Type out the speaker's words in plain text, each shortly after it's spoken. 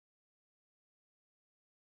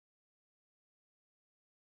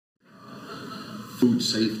Food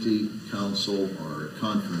Safety Council or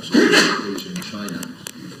conference in Beijing, China,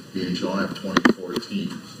 in July of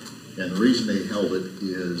 2014. And the reason they held it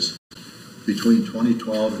is between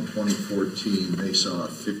 2012 and 2014, they saw a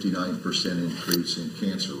 59% increase in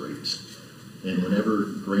cancer rates. And whenever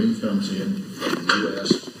grain comes in from the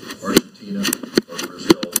U.S., Argentina, or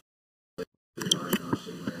Brazil, the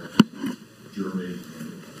diagnostic labs, Germany,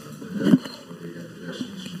 and the Netherlands, where they have the best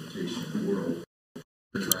instrumentation in the world,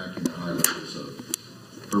 they're tracking the high levels of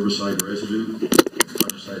herbicide residue,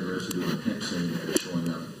 fungicide residue, and hexane that is showing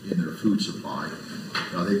up in their food supply.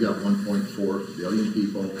 Now they've got 1.4 billion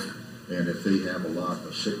people, and if they have a lot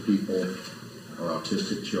of sick people or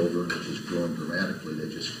autistic children, which is growing dramatically, they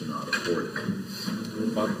just cannot afford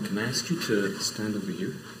it. Bob, can I ask you to stand over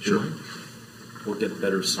here? Sure. We'll get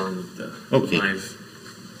better sound with the live.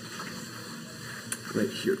 Right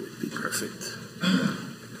here would be perfect.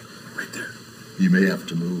 Right there. You may have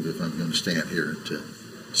to move if I'm going to stand here.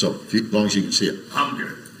 As long as you can see it. I'm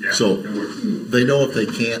good. Yeah. So they know if they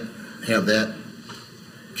can't have that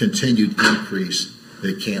continued increase,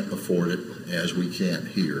 they can't afford it, as we can't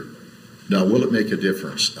here. Now, will it make a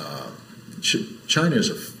difference? China is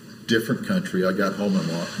a different country. I got home and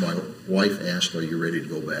my wife asked, "Are you ready to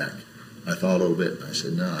go back?" I thought a little bit, and I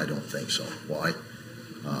said, "No, I don't think so." Why?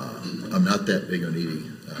 I'm not that big on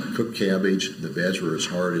eating cooked cabbage. The beds were as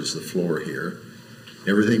hard as the floor here.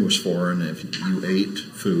 Everything was foreign. If you ate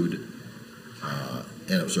food,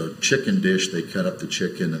 and it was a chicken dish, they cut up the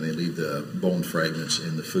chicken and they leave the bone fragments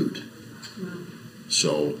in the food.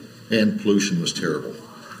 So, and pollution was terrible.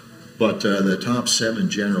 But the top 7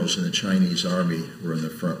 generals in the Chinese army were in the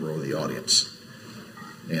front row of the audience.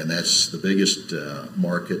 And that's the biggest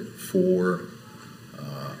market for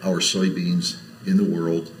our soybeans in the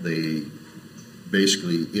world. They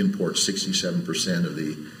basically import 67% of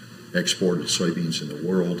the exported soybeans in the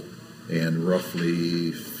world, and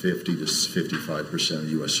roughly 50 to 55% of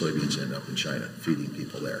the U.S. soybeans end up in China, feeding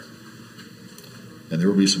people there. And there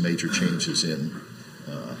will be some major changes in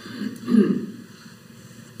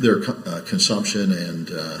their consumption and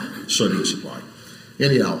soybean supply.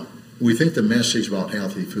 Anyhow, we think the message about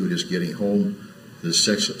healthy food is getting home. The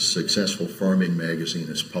Successful Farming magazine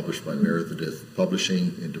is published by Meredith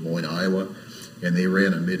Publishing in Des Moines, Iowa, and they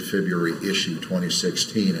ran a mid-February issue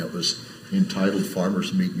 2016. It was entitled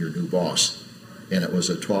Farmers Meet Your New Boss, and it was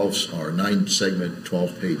a 9-segment,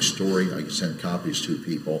 12-page story. I sent copies to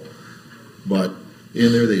people, but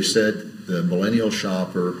in there they said the millennial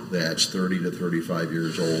shopper that's 30 to 35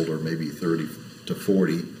 years old, or maybe 30 to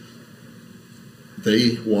 40,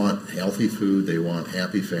 they want healthy food, they want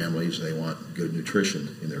happy families, they want good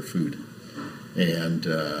nutrition in their food. And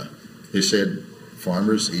they said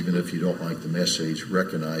farmers, even if you don't like the message,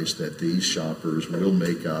 recognize that these shoppers will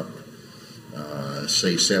make up,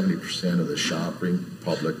 say, 70% of the shopping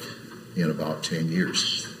public in about 10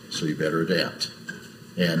 years. So you better adapt.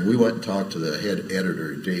 And we went and talked to the head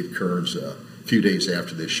editor, Dave Kearns, a few days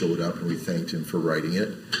after they showed up, and we thanked him for writing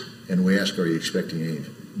it. And we asked, "Are you expecting any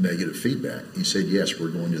negative feedback?" He said, "Yes, we're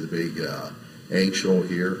going to the big ag show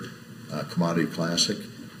here, Commodity Classic,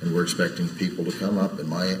 and we're expecting people to come up,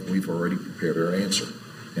 and we've already prepared our answer."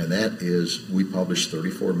 And that is, we publish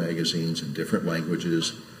 34 magazines in different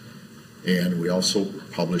languages, and we also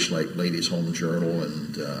publish like Ladies' Home Journal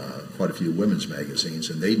and quite a few women's magazines,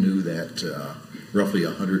 and they knew that roughly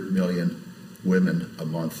 100 million women a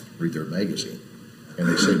month read their magazine. And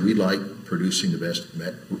they said, "We like producing,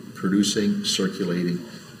 circulating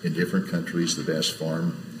in different countries, the best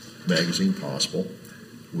farm magazine possible."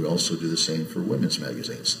 We also do the same for women's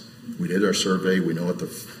magazines. We did our survey. We know what the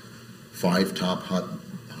 5 top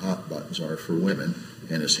hot buttons are for women,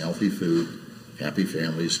 and it's healthy food, happy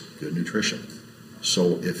families, good nutrition.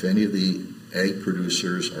 So if any of the ag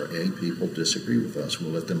producers or ag people disagree with us,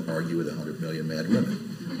 we'll let them argue with 100 million mad women.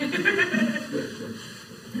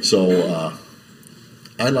 So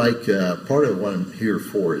I like, part of what I'm here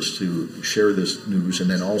for is to share this news and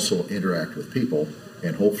then also interact with people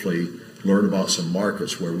and hopefully learn about some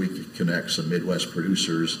markets where we could connect some Midwest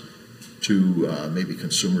producers to maybe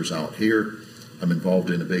consumers out here. I'm involved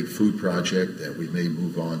in a big food project that we may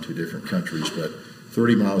move on to different countries, but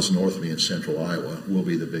 30 miles north of me in central Iowa will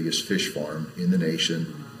be the biggest fish farm in the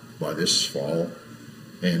nation by this fall.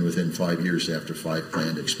 And within 5 years, after 5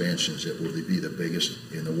 planned expansions, it will be the biggest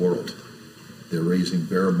in the world. They're raising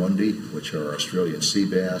barramundi, which are Australian sea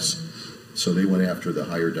bass. So they went after the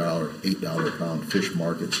higher $8 a pound fish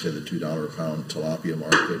market instead of the $2 a pound tilapia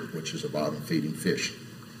market, which is a bottom-feeding fish.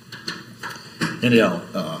 Anyhow,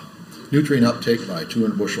 nutrient uptake by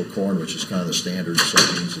 200 bushel corn, which is kind of the standard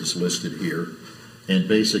soybeans, is listed here. And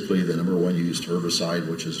basically, the number one used herbicide,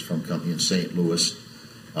 which is from a company in St. Louis,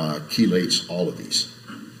 chelates all of these.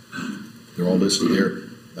 They're all listed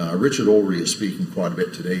there. Richard Olry is speaking quite a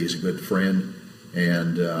bit today. He's a good friend,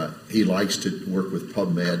 and he likes to work with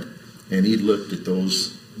PubMed, and he looked at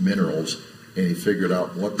those minerals, and he figured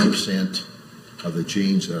out what percent of the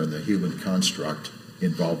genes that are in the human construct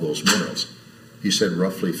involve those minerals. He said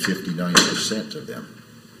roughly 59% of them.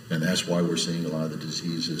 And that's why we're seeing a lot of the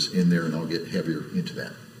diseases in there, and I'll get heavier into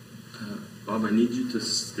that. Bob, I need you to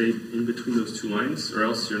stay in between those two lines, or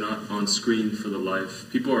else you're not on screen for the live.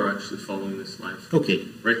 People are actually following this live. Okay.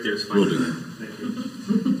 Right there is fine. We'll do that. Thank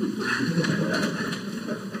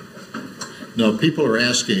you. Now, people are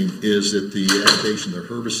asking, is it the application of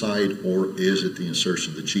the herbicide, or is it the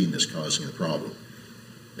insertion of the gene that's causing the problem?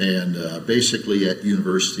 And basically at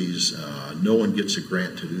universities, no one gets a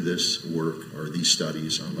grant to do this work or these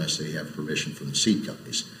studies unless they have permission from the seed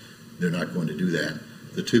companies. They're not going to do that.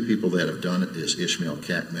 The two people that have done it is Ishmael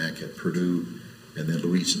Kakmak at Purdue and then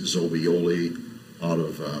Luis Zobioli out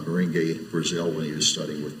of Merengue, Brazil, when he was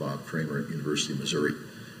studying with Bob Kramer at University of Missouri.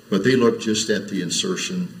 But they looked just at the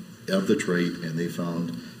insertion of the trait, and they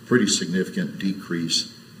found pretty significant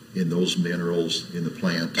decrease in those minerals in the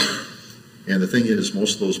plant. And the thing is,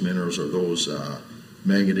 most of those minerals are those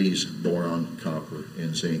manganese, boron, copper,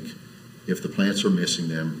 and zinc. If the plants are missing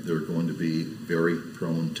them, they're going to be very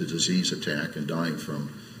prone to disease attack and dying from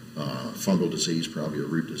fungal disease, probably a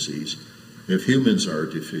root disease. If humans are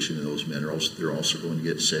deficient in those minerals, they're also going to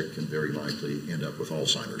get sick and very likely end up with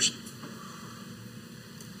Alzheimer's.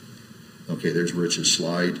 Okay, there's Rich's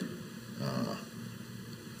slide.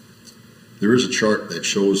 There is a chart that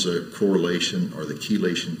shows a correlation or the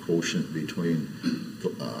chelation quotient between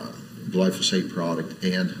glyphosate product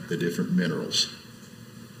and the different minerals.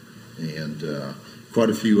 And quite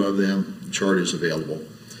a few of them, the chart is available.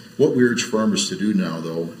 What we urge farmers to do now,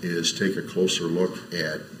 though, is take a closer look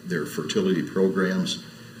at their fertility programs.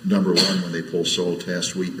 Number one, when they pull soil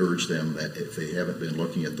tests, we urge them that if they haven't been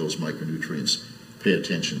looking at those micronutrients, pay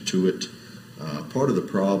attention to it. Part of the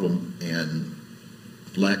problem and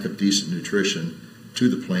lack of decent nutrition to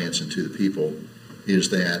the plants and to the people is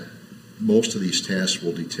that most of these tests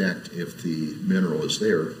will detect if the mineral is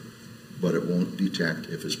there, but it won't detect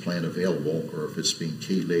if it's plant available or if it's being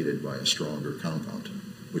chelated by a stronger compound,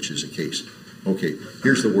 which is the case. Okay,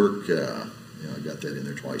 here's the work. I got that in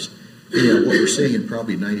there twice. Anyhow, what we're seeing in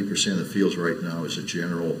probably 90% of the fields right now is a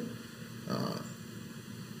general,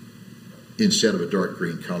 instead of a dark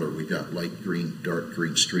green color, we got light green, dark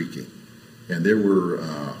green streaking. And there were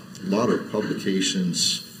a lot of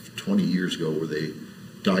publications 20 years ago where they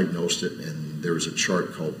diagnosed it, and there was a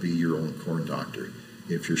chart called Be Your Own Corn Doctor.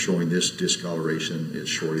 If you're showing this discoloration, it's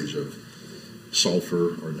shortage of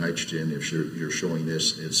sulfur or nitrogen. If you're showing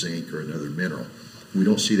this, it's zinc or another mineral. We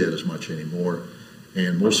don't see that as much anymore.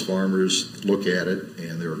 And most farmers look at it,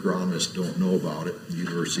 and their agronomists don't know about it. The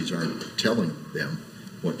universities aren't telling them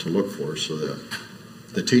what to look for, so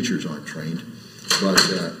the teachers aren't trained. But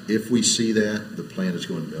if we see that, the plant is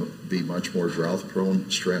going to be much more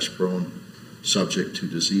drought-prone, stress-prone, subject to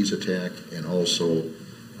disease attack, and also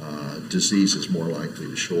disease is more likely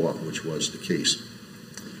to show up, which was the case.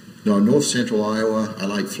 Now, in north central Iowa, I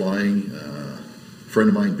like flying. A friend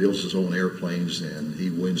of mine builds his own airplanes, and he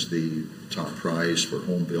wins the top prize for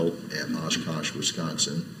home built at Oshkosh,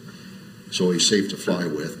 Wisconsin. So he's safe to fly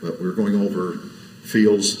with. But we're going over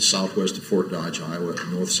fields southwest of Fort Dodge, Iowa,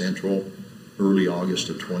 north central, early August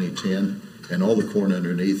of 2010, and all the corn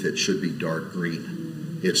underneath it should be dark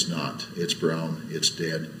green. It's not. It's brown. It's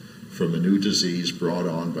dead from a new disease brought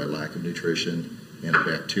on by lack of nutrition and a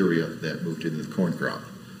bacteria that moved into the corn crop.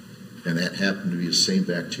 And that happened to be the same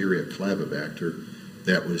bacteria, Clavibacter,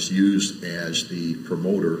 that was used as the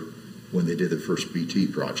promoter when they did the first BT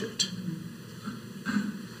project.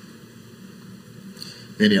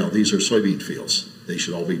 Anyhow, these are soybean fields. They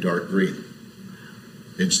should all be dark green.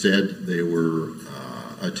 Instead, they were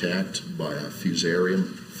attacked by a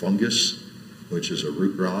fusarium fungus, which is a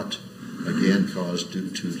root rot, again caused due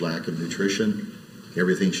to lack of nutrition.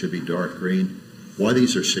 Everything should be dark green. Why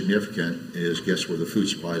these are significant is guess where the food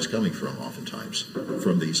supply is coming from oftentimes,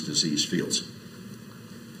 from these diseased fields.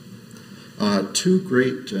 Two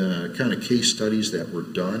great kind of case studies that were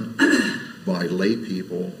done by lay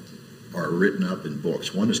people are written up in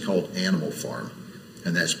books. One is called Animal Farm,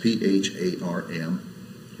 and that's P-H-A-R-M,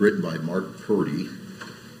 written by Mark Purdy,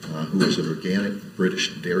 who was an organic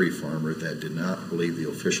British dairy farmer that did not believe the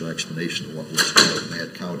official explanation of what was called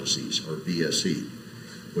mad cow disease, or BSE,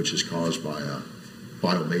 which is caused by a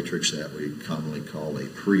biomatrix that we commonly call a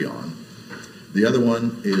prion. The other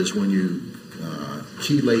one is when you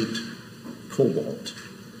chelate cobalt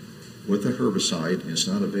with a herbicide and it's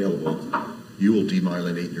not available, you will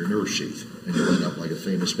demyelinate your nerve sheath and you'll end up like a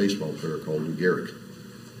famous baseball player called Lou Gehrig.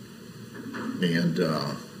 And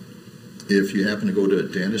if you happen to go to a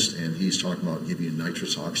dentist and he's talking about giving you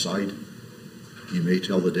nitrous oxide, you may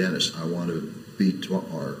tell the dentist, I want to beat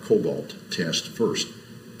our cobalt test first,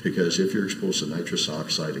 because if you're exposed to nitrous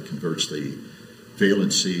oxide, it converts the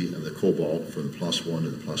valency of the cobalt from the +1 to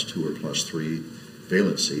the +2 or +3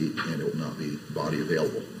 valency, and it will not be body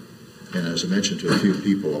available. And as I mentioned to a few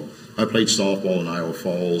people, I played softball in Iowa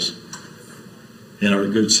Falls, and our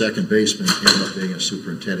good second baseman ended up being a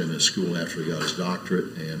superintendent in a school after he got his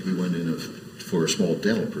doctorate, and he went in for a small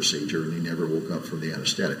dental procedure, and he never woke up from the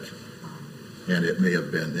anesthetic. And it may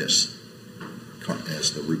have been this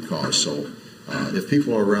as the root cause. So if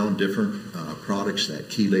people are around different products that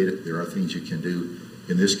chelate it, there are things you can do.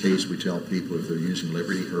 In this case, we tell people if they're using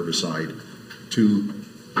Liberty herbicide to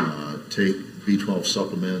take B12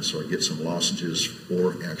 supplements or get some lozenges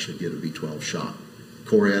or actually get a B12 shot.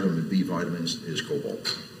 Core atom and B vitamins is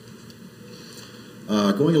cobalt.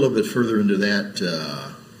 Going a little bit further into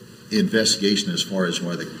that investigation as far as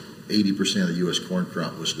why the 80% of the U.S. corn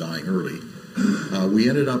crop was dying early, we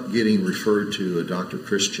ended up getting referred to Dr.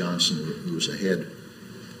 Chris Johnson, who was a head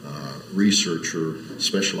researcher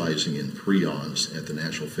specializing in prions at the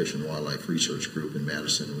National Fish and Wildlife Research Group in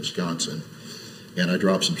Madison, Wisconsin. And I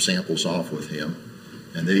dropped some samples off with him,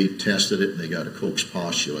 and they tested it, and they got a Koch's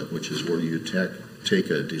postulate, which is where you take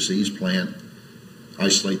a diseased plant,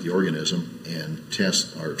 isolate the organism, and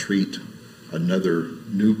test or treat another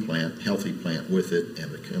new plant, healthy plant with it,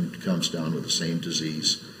 and it comes down with the same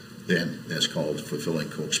disease. Then that's called fulfilling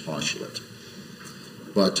Koch's postulate.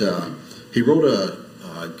 But he wrote a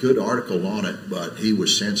good article on it, but he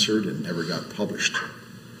was censored and never got published.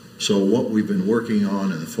 So what we've been working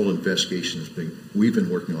on, and the full investigation we've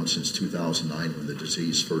been working on since 2009 when the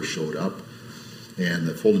disease first showed up, and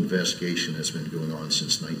the full investigation has been going on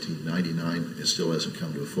since 1999. It still hasn't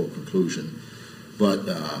come to a full conclusion. But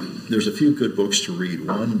there's a few good books to read.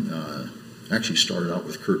 One actually started out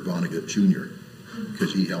with Kurt Vonnegut Jr.,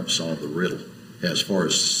 because he helped solve the riddle as far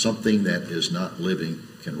as something that is not living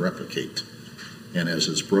can replicate. And as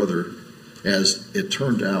his brother, as it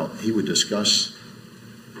turned out, he would discuss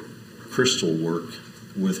crystal work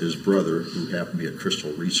with his brother, who happened to be a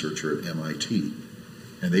crystal researcher at MIT.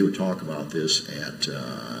 And they would talk about this at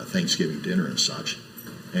Thanksgiving dinner and such.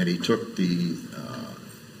 And he took the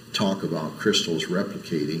talk about crystals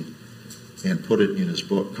replicating and put it in his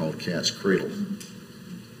book called Cat's Cradle.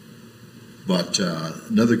 But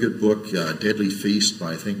another good book, Deadly Feast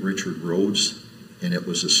by, I think, Richard Rhodes, and it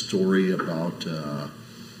was a story about a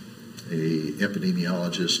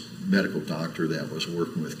epidemiologist, medical doctor that was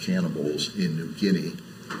working with cannibals in New Guinea.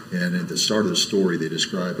 And at the start of the story, they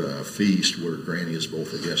describe a feast where Granny is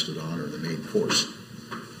both a guest of honor and the main course.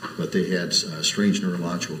 But they had a strange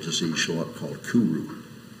neurological disease show up called Kuru.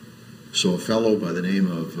 So a fellow by the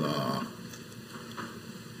name of,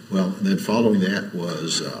 and then following that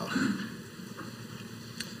was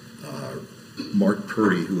Mark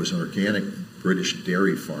Purdy, who was an organic British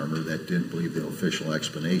dairy farmer that didn't believe the official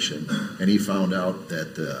explanation, and he found out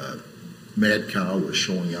that the mad cow was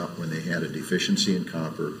showing up when they had a deficiency in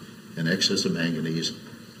copper, an excess of manganese,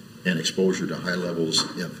 and exposure to high levels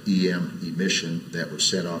of EM emission that would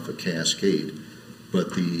set off a cascade.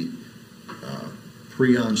 But the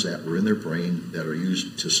prions that were in their brain that are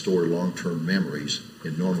used to store long-term memories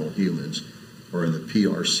in normal humans are in the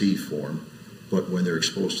PRC form, but when they're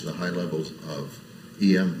exposed to the high levels of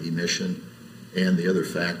EM emission and the other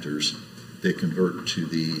factors, they convert to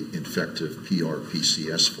the infective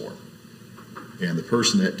PRPCS form. And the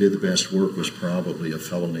person that did the best work was probably a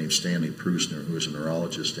fellow named Stanley Prusner, who was a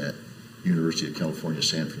neurologist at University of California,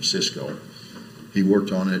 San Francisco. He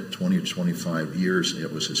worked on it 20 to 25 years.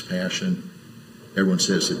 It was his passion. Everyone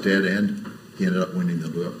says a dead end. He ended up winning the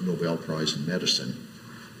Nobel Prize in Medicine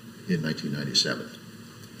in 1997.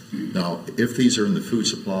 Now, if these are in the food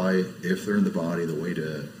supply, if they're in the body, the way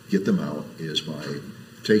to get them out is by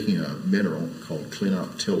taking a mineral called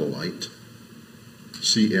clinoptilolite,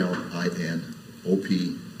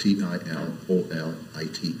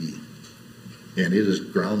 CLINOPTILOLITE. And it is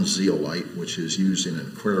ground zeolite, which is used in an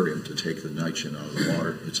aquarium to take the nitrogen out of the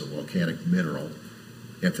water. It's a volcanic mineral.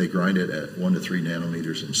 If they grind it at 1 to 3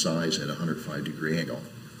 nanometers in size at a 105-degree angle,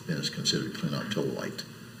 then it's considered clinoptilolite.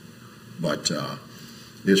 But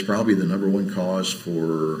it's probably the #1 cause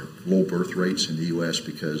for low birth rates in the U.S.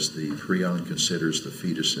 because the prion considers the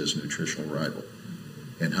fetus as nutritional rival.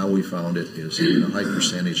 And how we found it is in a high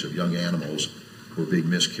percentage of young animals were being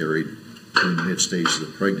miscarried in the mid stages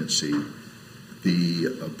of pregnancy. The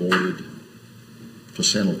aborted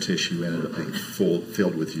placental tissue ended up being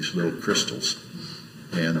filled with these little crystals.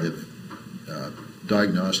 And the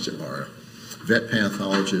diagnostic or vet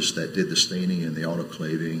pathologists that did the staining and the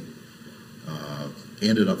autoclaving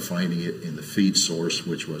ended up finding it in the feed source,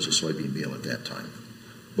 which was a soybean meal at that time.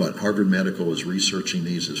 But Harvard Medical is researching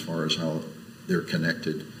these as far as how they're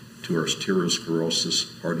connected to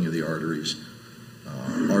arteriosclerosis, hardening of the arteries,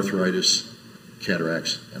 arthritis,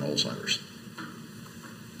 cataracts, and Alzheimer's.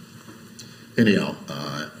 Anyhow,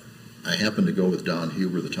 I happened to go with Don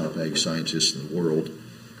Huber, the top ag scientist in the world,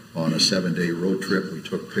 on a 7-day road trip. We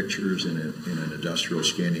took pictures in an industrial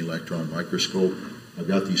scanning electron microscope. I've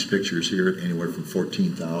got these pictures here at anywhere from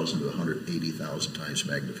 14,000 to 180,000 times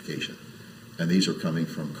magnification. And these are coming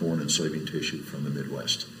from corn and soybean tissue from the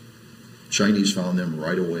Midwest. Chinese found them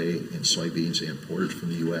right away in soybeans they imported from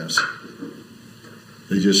the U.S.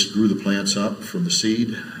 They just grew the plants up from the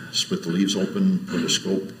seed, split the leaves open, put a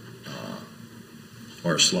scope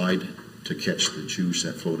or a slide to catch the juice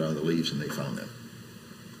that flowed out of the leaves, and they found them.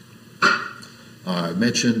 I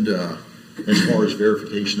mentioned, as far as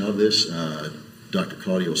verification of this, Dr.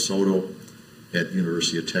 Claudio Soto at the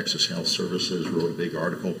University of Texas Health Services wrote a big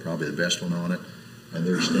article, probably the best one on it, and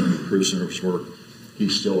they're staying prisoners work.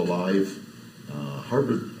 He's still alive.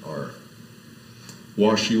 Harvard or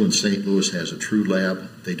WashU in St. Louis has a true lab.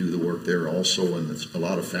 They do the work there also, and a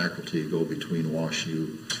lot of faculty go between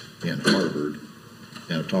WashU and Harvard.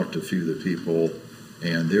 And I've talked to a few of the people,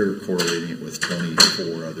 and they're correlating it with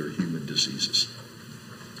 24 other human diseases.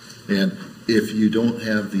 And if you don't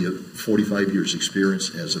have the 45 years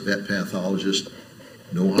experience as a vet pathologist,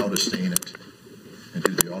 know how to stain it, and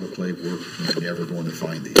do the autoclave work, you're never going to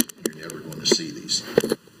find these. You're never going to see these.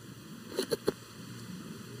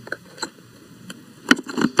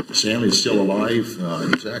 Stanley's still alive.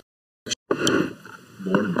 He's actually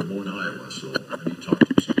born in Des Moines, Iowa, so I need to talk to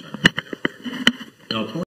him sometime. Now,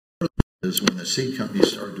 part of it is when the seed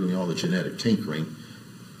companies started doing all the genetic tinkering,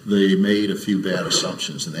 they made a few bad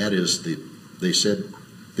assumptions, and that is they said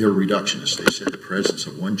they were reductionists. They said the presence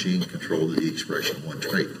of one gene controlled the expression of one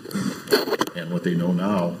trait. And what they know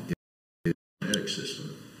now is the genetic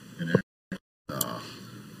system, and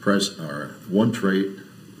one trait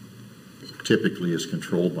typically is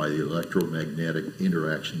controlled by the electromagnetic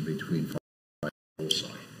interaction between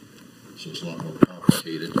foci. So it's a lot more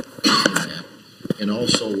complicated than that. And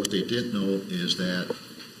also what they didn't know is that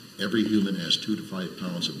every human has 2 to 5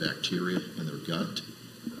 pounds of bacteria in their gut,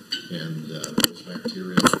 and those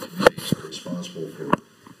bacteria in the communities are responsible for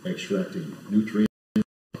extracting nutrients,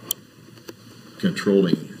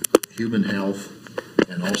 controlling human health,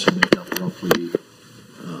 and also make up roughly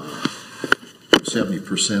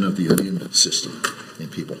 70% of the immune system in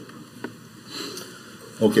people.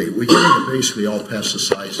 Okay, we get into basically all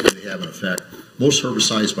pesticides that they have an effect. Most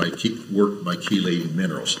herbicides work by chelating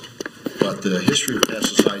minerals. But the history of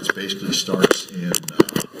pesticides basically starts in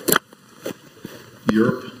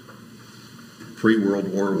Europe,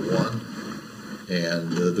 pre-World War I,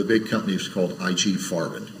 and the big company was called IG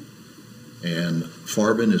Farben. And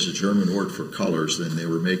Farben is a German word for colors, and they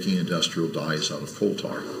were making industrial dyes out of coal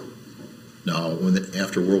tar. Now,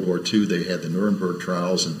 after World War II, they had the Nuremberg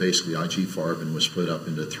trials, and basically IG Farben was split up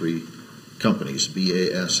into 3 companies,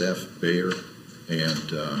 BASF, Bayer, and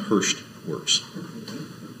Hearst Works.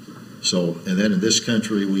 So, and then in this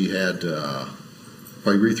country, we had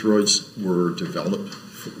pyrethroids were developed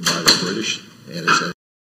by the British, and it's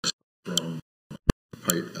from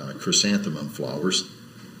chrysanthemum flowers.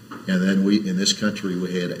 And then in this country,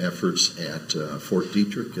 we had efforts at Fort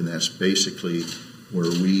Detrick, and that's basically where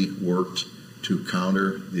we worked to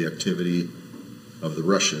counter the activity of the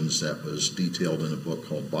Russians that was detailed in a book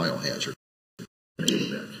called Biohazard.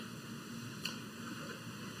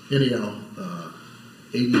 Anyhow,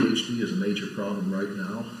 ADHD is a major problem right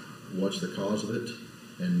now. What's the cause of it?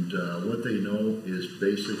 And what they know is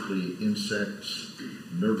basically insects'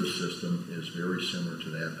 nervous system is very similar to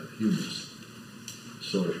that of humans.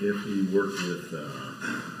 So if we work with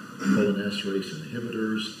cholinesterase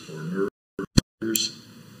inhibitors or nerve inhibitors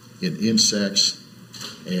in insects,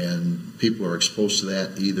 and people are exposed to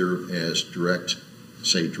that either as direct,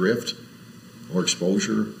 say, drift or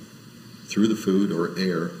exposure through the food or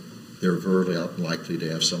air, they're very likely to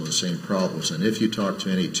have some of the same problems. And if you talk to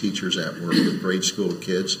any teachers that work with grade school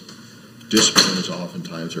kids, discipline is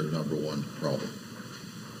oftentimes their number one problem.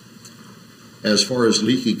 As far as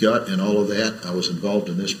leaky gut and all of that, I was involved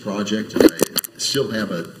in this project, and I still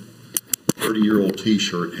have a 30-year-old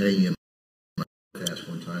T-shirt hanging in my asked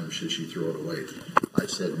one time, should she throw it away? I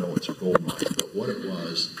said, no, it's a gold mine. But what it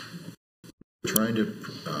was, trying to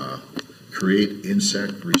create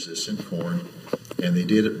insect-resistant corn, and they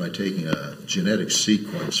did it by taking a genetic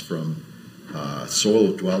sequence from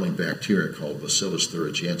soil-dwelling bacteria called Bacillus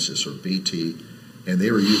thuringiensis, or BT, and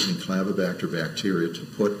they were using Clavibacter bacteria to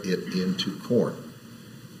put it into corn.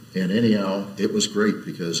 And anyhow, it was great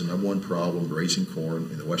because the number one problem raising corn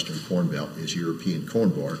in the Western Corn Belt is European corn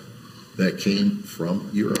borer that came from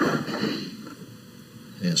Europe,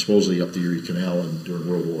 and supposedly up the Erie Canal and during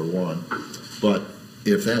World War I. But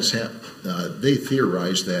if that's they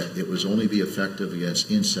theorized that it was only be effective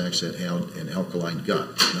against insects that had an alkaline gut,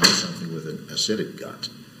 not something with an acidic gut.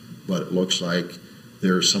 But it looks like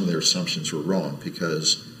some of their assumptions were wrong,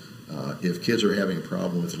 because if kids are having a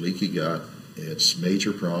problem with leaky gut, it's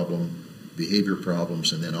major problem, behavior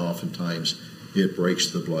problems, and then oftentimes it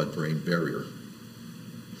breaks the blood-brain barrier.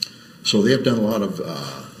 So they have done a lot of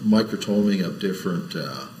microtoming of different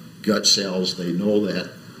gut cells. They know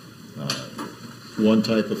that one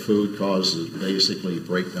type of food causes basically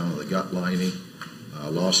breakdown of the gut lining,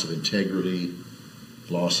 loss of integrity,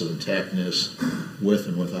 loss of intactness, with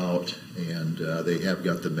and without, and they have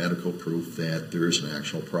got the medical proof that there is an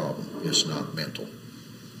actual problem. It's not mental.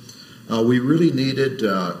 We really needed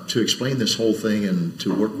to explain this whole thing and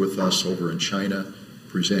to work with us over in China,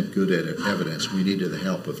 present good evidence. We needed the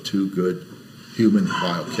help of two good human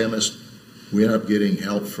biochemists. We ended up getting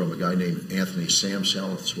help from a guy named Anthony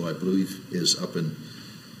Samselleth, who I believe is up in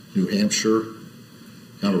New Hampshire.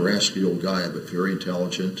 Kind of a raspy old guy, but very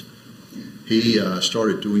intelligent. He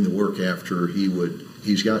started doing the work after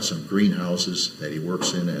he's got some greenhouses that he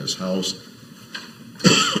works in at his house.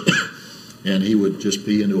 And he would just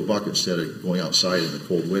pee into a bucket instead of going outside in the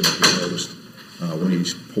cold winter. He noticed when he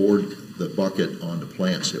poured the bucket onto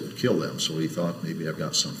plants, it would kill them. So he thought, maybe I've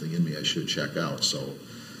got something in me I should check out. So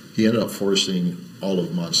he ended up forcing all of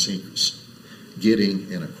Monsanto's,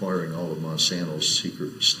 getting and acquiring all of Monsanto's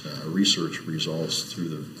secret research results through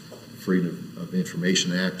the Freedom of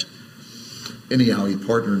Information Act. Anyhow, he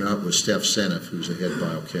partnered up with Steph Seneff, who's a head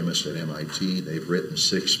biochemist at MIT. They've written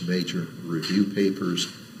 6 major review papers,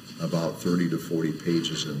 about 30 to 40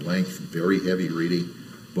 pages in length, very heavy reading,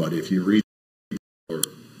 but if you read, you're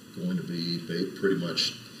going to be pretty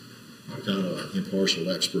much kind of an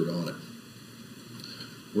impartial expert on it.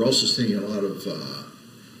 We're also seeing a lot of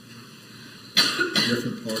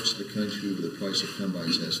different parts of the country where the price of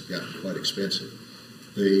combines has gotten quite expensive.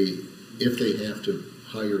 If they have to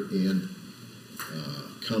hire in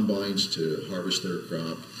combines to harvest their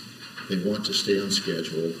crop, they want to stay on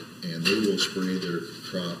schedule, and they will spray their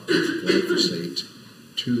crop with glyphosate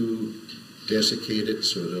to desiccate it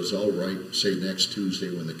so it is all right, say next Tuesday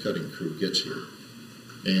when the cutting crew gets here.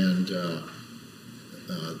 And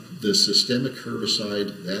the systemic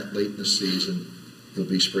herbicide that late in the season will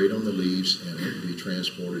be sprayed on the leaves, and it will be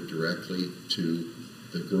transported directly to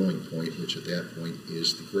the growing point, which at that point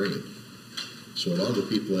is the grain. So a lot of the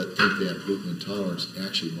people that think they have gluten intolerance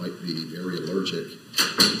actually might be very allergic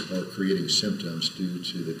or creating symptoms due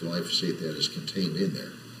to the glyphosate that is contained in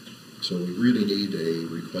there. So we really need a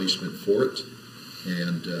replacement for it,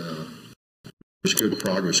 and there's good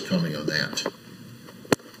progress coming on that.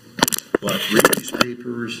 But read these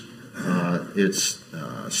papers. It's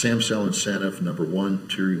Samsell and Seneff, number 1,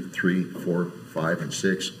 2, 3, 4, 5, and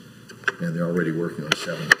 6, and they're already working on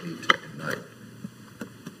 7, 8, and 9.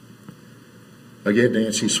 Again,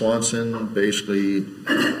 Nancy Swanson basically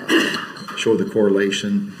showed the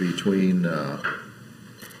correlation between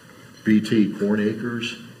BT corn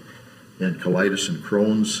acres and colitis and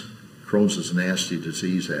Crohn's. Crohn's is a nasty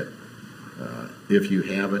disease that, if you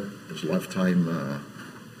have it, is a lifetime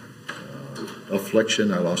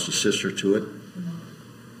affliction. I lost a sister to it.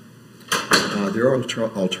 There are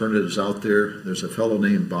alternatives out there. There's a fellow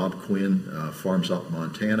named Bob Quinn, farms up in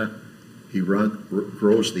Montana. He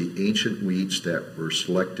grows the ancient wheats that were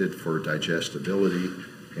selected for digestibility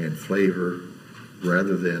and flavor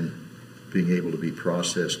rather than being able to be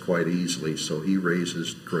processed quite easily. So he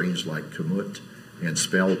raises grains like kamut and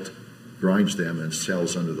spelt, grinds them, and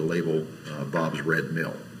sells under the label Bob's Red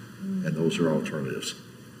Mill. And those are alternatives.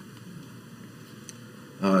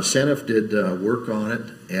 Seneff did work on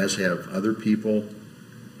it, as have other people,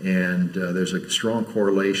 and there's a strong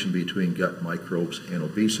correlation between gut microbes and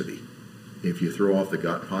obesity. If you throw off the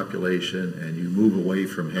gut population and you move away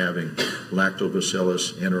from having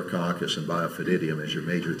lactobacillus, enterococcus, and bifidobacterium as your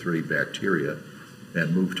major 3 bacteria,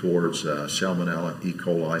 and move towards salmonella, E.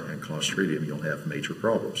 coli, and clostridium, you'll have major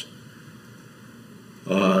problems.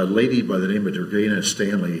 A lady by the name of Durgana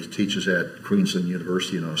Stanley teaches at Queensland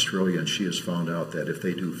University in Australia, and she has found out that if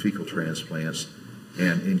they do fecal transplants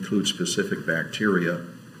and include specific bacteria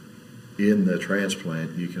in the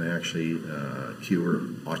transplant, you can actually cure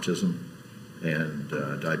autism and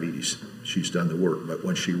diabetes. She's done the work, but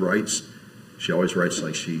when she writes, she always writes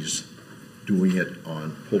like she's doing it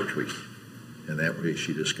on poultry, and that way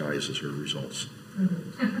she disguises her results.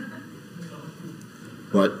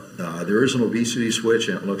 But there is an obesity switch,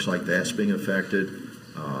 and it looks like that's being affected.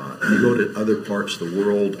 You go to other parts of the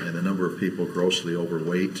world, and the number of people grossly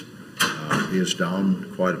overweight is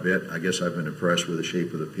down quite a bit. I guess I've been impressed with the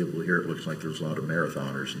shape of the people here. It looks like there's a lot of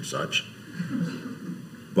marathoners and such.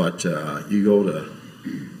 But you go to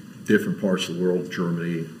different parts of the world,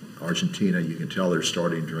 Germany, Argentina, you can tell they're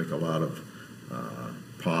starting to drink a lot of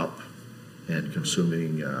pop and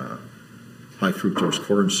consuming high fructose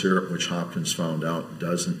corn syrup, which Hopkins found out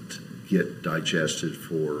doesn't get digested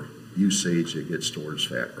for usage. It gets stored as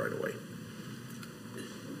fat right away.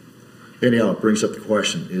 Anyhow, it brings up the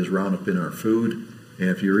question, is Roundup in our food? And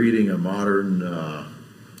if you're eating a modern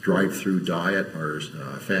drive-through diet or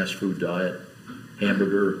fast food diet,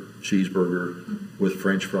 hamburger, cheeseburger with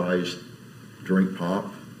French fries, drink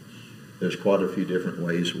pop, there's quite a few different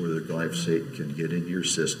ways where the glyphosate can get into your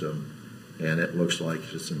system, and it looks like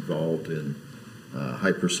it's involved in a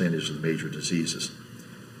high percentage of the major diseases.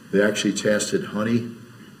 They actually tested honey,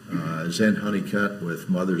 Zen Honeycut, with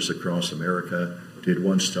mothers across America. Did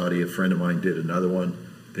one study, a friend of mine did another one.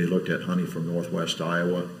 They looked at honey from northwest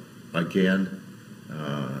Iowa. Again,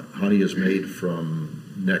 honey is made from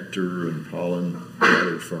nectar and pollen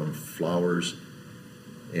gathered from flowers,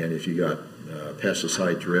 and if you got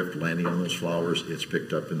pesticide drift landing on those flowers, it's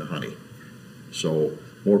picked up in the honey. So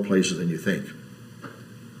more places than you think.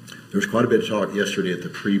 There was quite a bit of talk yesterday at the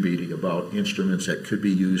pre-meeting about instruments that could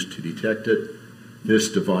be used to detect it. This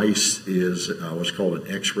device is what's called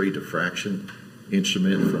an X-ray diffraction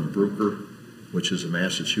instrument from Bruker, which is a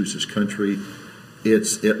Massachusetts country.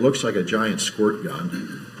 It looks like a giant squirt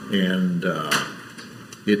gun, and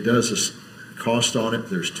it does a cost on it.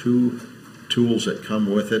 There's two tools that come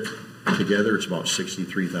with it. Together, it's about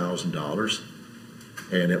 $63,000,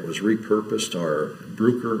 and it was repurposed. Our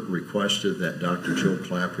Bruker requested that Dr. Jill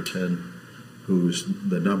Clapperton, who's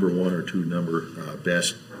the number one or two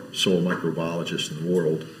best soil microbiologist in the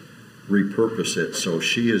world, repurpose it. So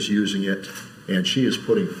she is using it, and she is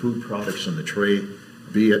putting food products on the tray,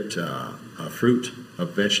 be it a fruit, a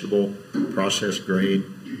vegetable, processed grain,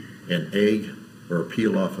 an egg, or a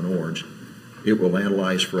peel off an orange. It will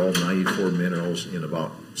analyze for all 94 minerals in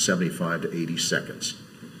about 75 to 80 seconds,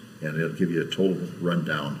 and it'll give you a total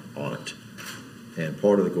rundown on it. And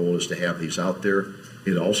part of the goal is to have these out there.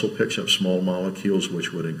 It also picks up small molecules,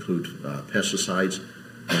 which would include pesticides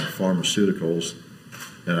and pharmaceuticals.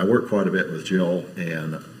 And I work quite a bit with Jill,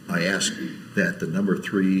 and I asked that the number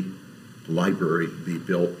 3 library be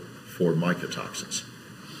built for mycotoxins,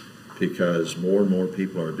 because more and more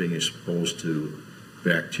people are being exposed to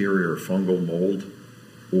bacteria or fungal mold,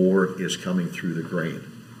 or is coming through the grain.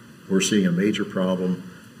 We're seeing a major problem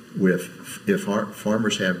with, if our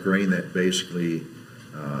farmers have grain that basically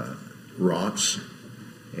rots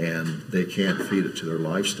and they can't feed it to their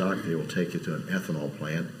livestock, they will take it to an ethanol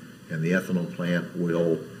plant, and the ethanol plant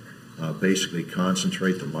will basically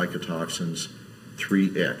concentrate the mycotoxins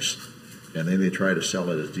 3x, and then they try to sell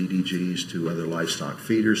it as DDGs to other livestock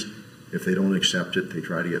feeders. If they don't accept it, they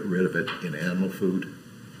try to get rid of it in animal food,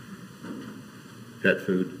 pet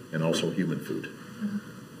food, and also human food.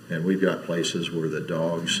 And we've got places where the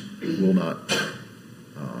dogs will not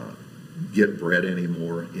get bred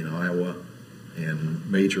anymore in Iowa, and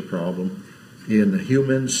major problem. In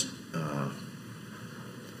humans,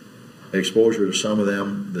 exposure to some of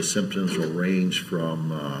them, the symptoms will range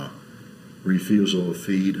from refusal to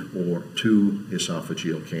feed or to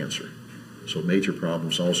esophageal cancer. So major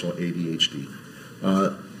problems, also ADHD.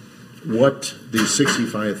 What the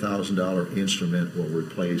 $65,000 instrument will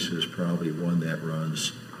replace is probably one that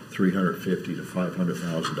runs $350,000 to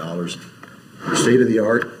 $500,000. The state of the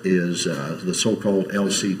art is the so-called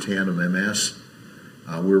LC Tandem MS.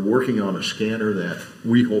 We're working on a scanner that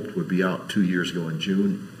we hoped would be out 2 years ago in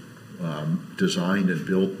June, designed and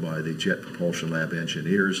built by the Jet Propulsion Lab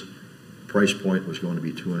engineers. Price point was going to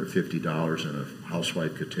be $250, and a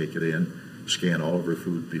housewife could take it in, scan all of her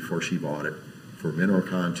food before she bought it for mineral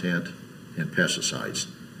content and pesticides.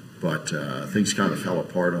 But things kind of fell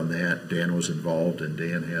apart on that. Dan was involved, and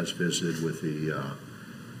Dan has visited with the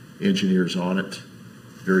engineers on it.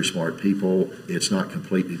 Very smart people. It's not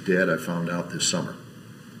completely dead, I found out this summer.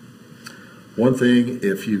 One thing,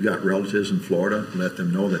 if you've got relatives in Florida, let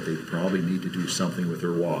them know that they probably need to do something with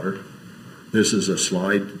their water. This is a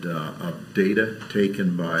slide of data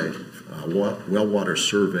taken by well water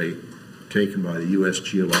survey taken by the U.S.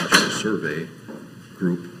 Geological Survey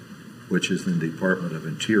Group, which is in the Department of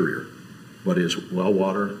Interior. but is well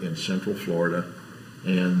water in central Florida,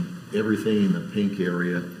 and everything in the pink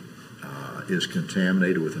area is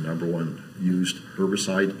contaminated with the #1 used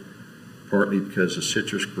herbicide, partly because the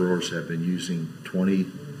citrus growers have been using 20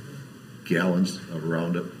 gallons of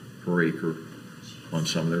Roundup per acre on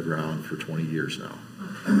some of their ground for 20 years now.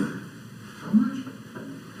 How much?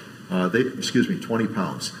 20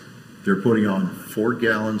 pounds. They're putting on 4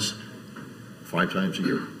 gallons 5 times a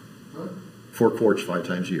year. Huh? 4 quarts 5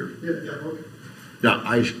 times a year. Yeah, okay. Now,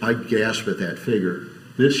 I gasp at that figure.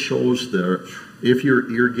 This shows if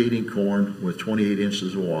you're irrigating corn with 28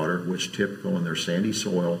 inches of water, which typical in their sandy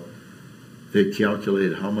soil, they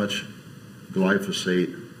calculated how much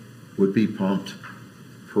glyphosate would be pumped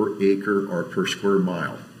per acre or per square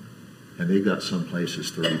mile. And they've got some places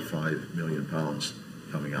 35 million pounds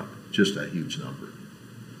coming up. Just a huge number.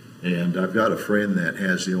 And I've got a friend that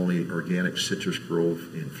has the only organic citrus grove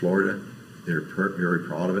in Florida. They're very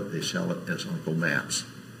proud of it. They sell it as Uncle Matt's.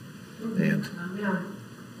 And Yeah,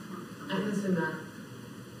 I can see that.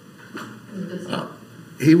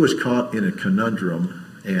 he was caught in a conundrum,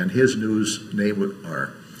 and his they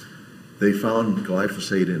found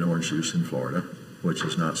glyphosate in orange juice in Florida, which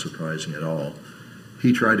is not surprising at all.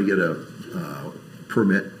 He tried to get a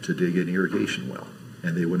permit to dig an irrigation well,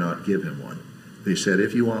 and they would not give him one. They said,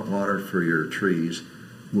 if you want water for your trees,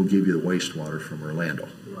 we'll give you the wastewater from Orlando.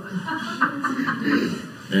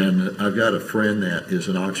 And I've got a friend that is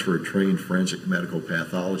an Oxford-trained forensic medical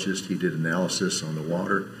pathologist. He did analysis on the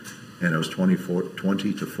water, and it was 20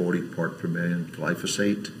 to 40 part per million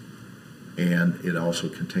glyphosate, and it also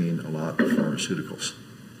contained a lot of pharmaceuticals.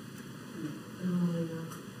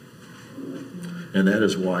 And that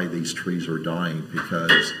is why these trees are dying,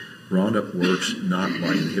 because Roundup works not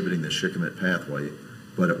by inhibiting the shikimate pathway,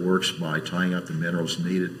 but it works by tying up the minerals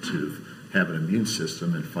needed to have an immune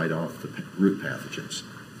system and fight off the root pathogens.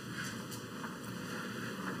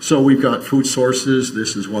 So we've got food sources.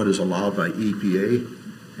 This is what is allowed by EPA,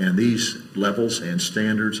 and these levels and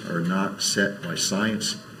standards are not set by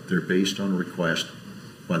science. They're based on request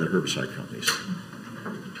by the herbicide companies.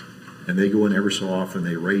 And they go in every so often,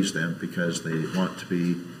 they raise them because they want to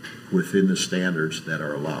be within the standards that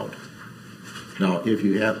are allowed. Now, if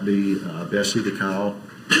you have the Bessie the cow,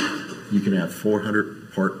 you can have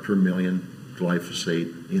 400 part per million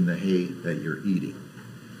glyphosate in the hay that you're eating.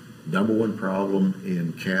 #1 problem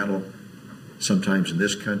in cattle, sometimes in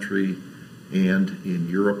this country and in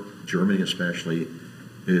Europe, Germany especially,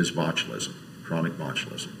 is botulism, chronic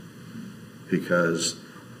botulism. Because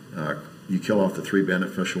you kill off the 3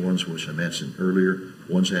 beneficial ones, which I mentioned earlier.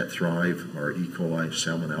 Ones that thrive are E. coli,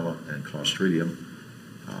 Salmonella, and Clostridium.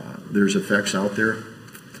 There's effects out there.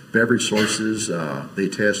 Beverage sources, they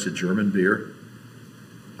tested German beer.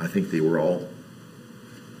 I think they were all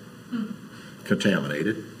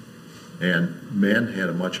contaminated. And men had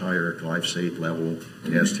a much higher glyphosate level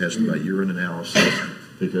as tested by urine analysis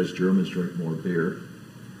because Germans drink more beer.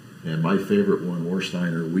 And my favorite one,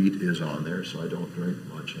 Warsteiner wheat, is on there, so I don't drink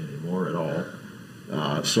much anymore at all.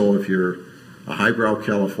 So if you're a highbrow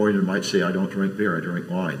Californian, might say, I don't drink beer, I drink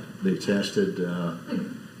wine. They tested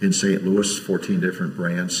in St. Louis 14 different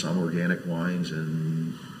brands, some organic wines,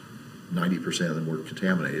 and 90% of them were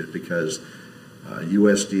contaminated because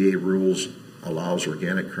USDA rules allows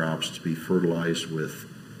organic crops to be fertilized with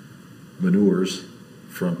manures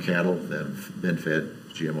from cattle that have been fed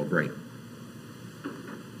GMO grain.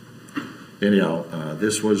 Anyhow,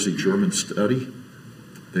 this was a German study.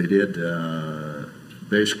 They did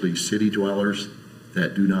basically city dwellers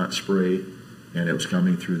that do not spray, and it was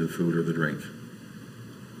coming through the food or the drink.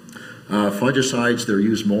 Fungicides, they're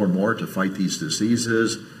used more and more to fight these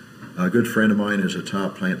diseases. A good friend of mine is a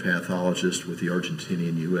top plant pathologist with the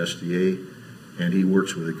Argentinian USDA, and he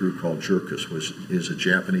works with a group called Jerkus, which is a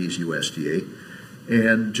Japanese USDA.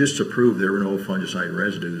 And just to prove there were no fungicide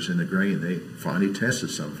residues in the grain, they finally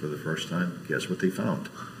tested some for the first time. Guess what they found?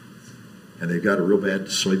 And they've got a real bad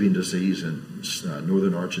soybean disease in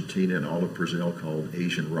northern Argentina and all of Brazil called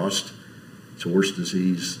Asian rust. It's the worst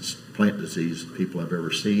disease, plant disease people have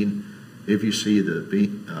ever seen. If you see the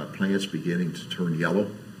plants beginning to turn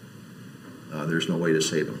yellow, there's no way to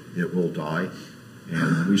save them. It will die.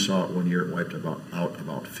 And we saw it one year, it wiped out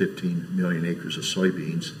about 15 million acres of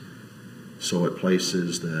soybeans. So it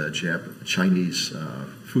places the Chinese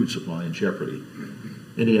food supply in jeopardy.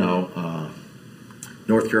 Anyhow,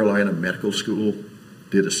 North Carolina Medical School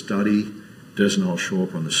did a study. Doesn't all show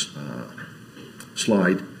up on the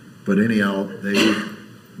slide. But anyhow,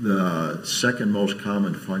 the second most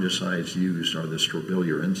common fungicides used are the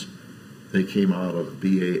strobilurins. They came out of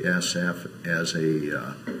BASF as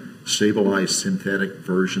a stabilized synthetic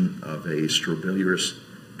version of a strobilurous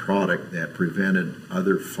product that prevented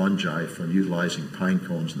other fungi from utilizing pine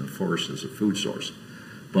cones in the forest as a food source.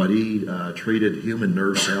 But he treated human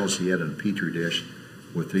nerve cells he had in a petri dish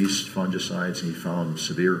with these fungicides, and he found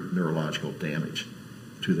severe neurological damage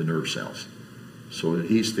to the nerve cells. So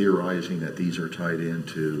he's theorizing that these are tied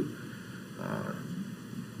into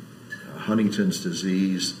Huntington's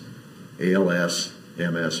disease, ALS,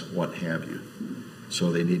 MS, what have you.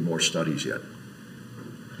 So they need more studies yet.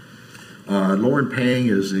 Lauren Pang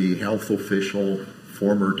is the health official,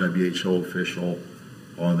 former WHO official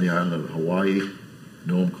on the island of Hawaii.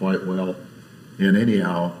 Know him quite well. And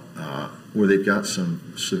anyhow, where they've got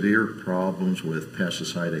some severe problems with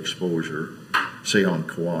pesticide exposure, say on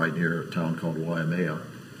Kauai near a town called Waimea,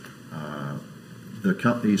 the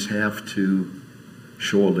companies have to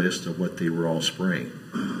show a list of what they were all spraying.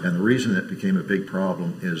 And the reason it became a big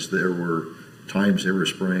problem is there were times they were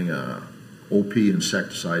spraying OP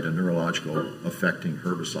insecticide, a neurological affecting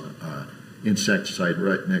herbicide, insecticide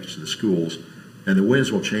right next to the schools. And the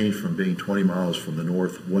winds will change from being 20 miles from the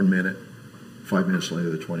north 1 minute, 5 minutes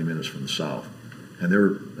later, 20 minutes from the south. And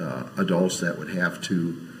there are adults that would have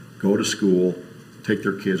to go to school, take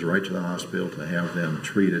their kids right to the hospital to have them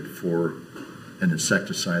treated for an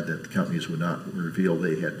insecticide that the companies would not reveal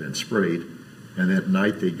they had been sprayed. And at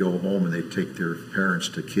night they'd go home and they'd take their parents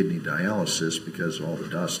to kidney dialysis because of all the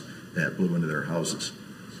dust that blew into their houses.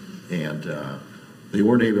 And they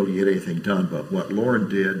weren't able to get anything done. But what Lauren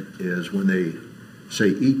did is when they say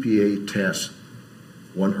EPA tests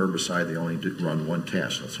one herbicide, they only run one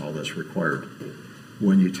test. That's all that's required.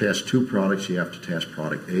 When you test two products, you have to test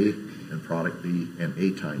product A and product B and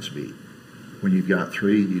A times B. When you've got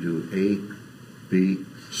three, you do A, B,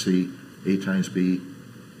 C, A times B,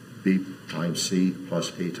 B times C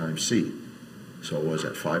plus A times C. So was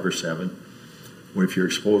that 5 or 7? Well, if you're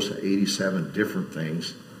exposed to 87 different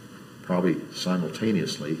things, probably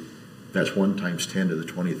simultaneously, that's 1 times 10 to the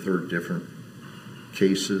 23rd different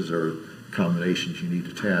cases or combinations you need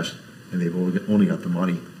to test, and they've only got the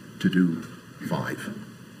money to do 5.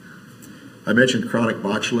 I mentioned chronic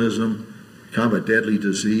botulism, kind of a deadly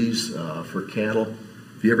disease for cattle.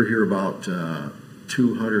 If you ever hear about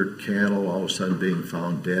 200 cattle all of a sudden being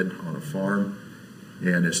found dead on a farm,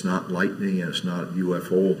 and it's not lightning and it's not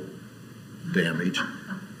UFO damage,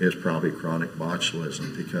 it's probably chronic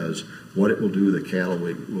botulism, because what it will do, the cattle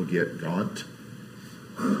will get gaunt,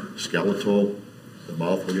 skeletal, the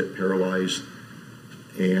mouth will get paralyzed,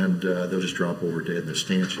 and they'll just drop over dead in the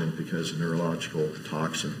stanchion because the neurological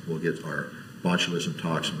toxin will get, our botulism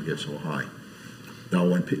toxin will get so high. Now,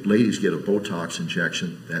 when ladies get a Botox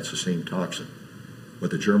injection, that's the same toxin.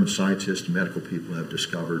 What the German scientists and medical people have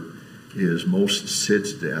discovered is most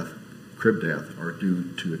SIDS death, crib death, are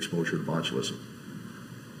due to exposure to botulism.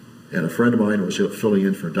 And a friend of mine was filling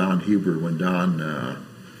in for Don Huber when Don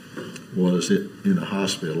was in the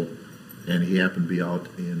hospital, and he happened to be out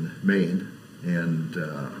in Maine and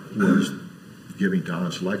was giving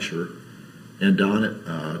Don's lecture. And Don,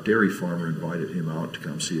 a dairy farmer, invited him out to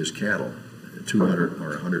come see his cattle, 200 or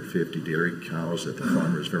 150 dairy cows that the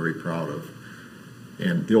farmer is very proud of.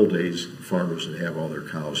 And the old days, farmers would have all their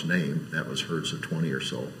cows named. That was herds of 20 or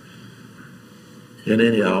so. And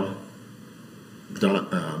anyhow,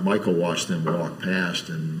 Michael watched them walk past,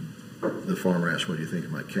 and the farmer asked, "What do you think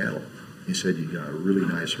of my cattle?" He said, "You got a really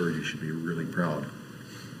nice herd. You should be really proud.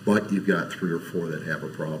 But you've got 3 or 4 that have a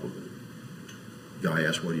problem." The guy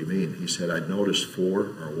asked, "What do you mean?" He said, "I noticed 4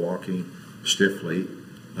 are walking stiffly,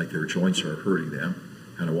 like their joints are hurting them,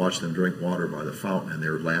 and I watched them drink water by the fountain, and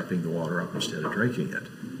they're lapping the water up instead of drinking it."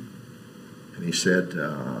 And he said,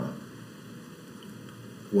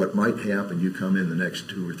 "What might happen, you come in the next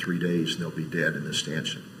 2 or 3 days, and they'll be dead in the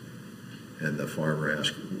stanchion." And the farmer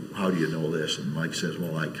asked, "How do you know this?" And Mike says,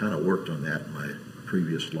 "Well, I kind of worked on that in my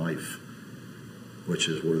previous life," which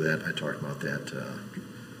is where that I talked about that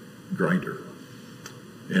grinder.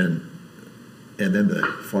 And then the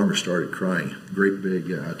farmer started crying. Great big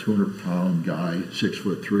 200-pound guy,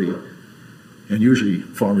 6'3". And usually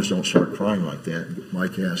farmers don't start crying like that.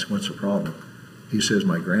 Mike asked, "What's the problem?" He says,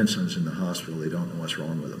 "My grandson's in the hospital. They don't know what's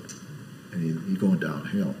wrong with him. And he's going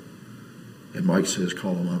downhill." And Mike says,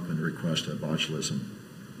 "Call him up and request a botulism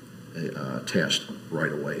test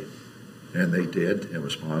right away." And they did. It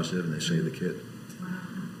was positive, and they saved the kid.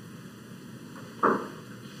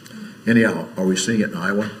 Anyhow, are we seeing it in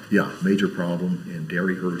Iowa? Yeah, major problem in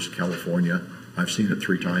dairy herds, California. I've seen it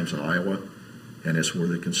 3 times in Iowa, and it's where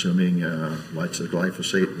they're consuming lots of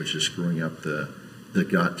glyphosate, which is screwing up the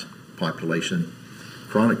gut population.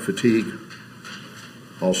 Chronic fatigue,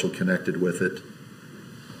 also connected with it.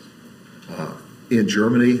 In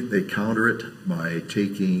Germany, they counter it by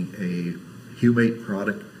taking a humate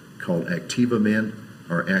product called Activamin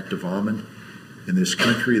or Activamin. In this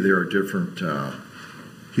country, there are different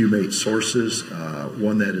humate sources.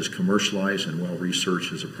 One that is commercialized and well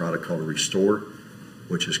researched is a product called Restore,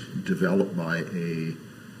 which is developed by a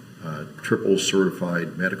triple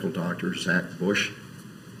certified medical doctor, Zach Bush.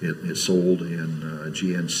 It's sold in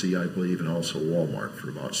GNC, I believe, and also Walmart for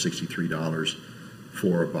about $63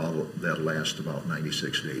 for a bottle that lasts about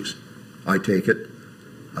 96 days. I take it.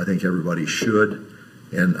 I think everybody should.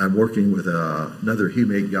 And I'm working with another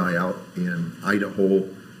humate guy out in Idaho,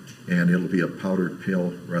 and it'll be a powdered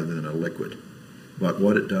pill rather than a liquid. But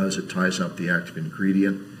what it does, it ties up the active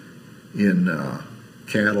ingredient. In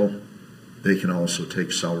cattle, they can also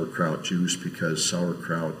take sauerkraut juice because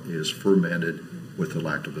sauerkraut is fermented with the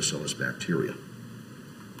lactobacillus bacteria.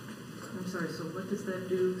 I'm sorry, so what does that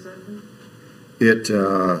do exactly?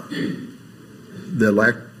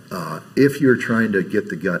 If you're trying to get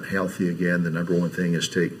the gut healthy again, the number one thing is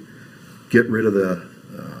get rid of the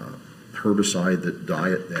herbicide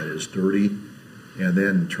diet that is dirty, and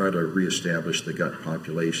then try to reestablish the gut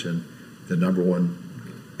population. The number one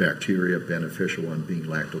bacteria, beneficial one, being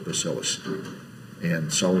lactobacillus.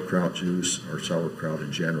 And sauerkraut juice, or sauerkraut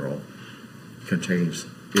in general,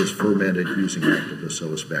 is fermented using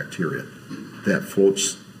lactobacillus bacteria that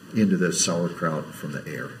floats into the sauerkraut from the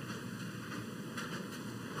air.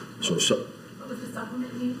 What was the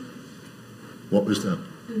supplement name? What was the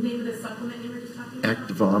name of the supplement you were just talking about?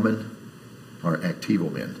 Activamin or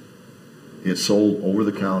Activamin. It's sold over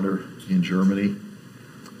the counter in Germany.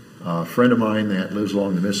 A friend of mine that lives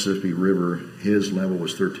along the Mississippi River, his level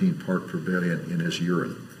was 13 parts per billion in his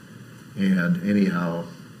urine. And anyhow,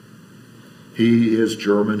 he is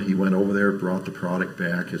German. He went over there, brought the product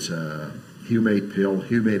back. It's a humate pill.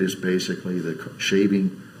 Humate is basically the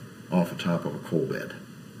shaving off the top of a coal bed,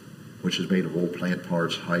 which is made of old plant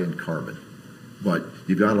parts, high in carbon. But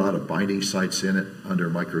you've got a lot of binding sites in it. Under a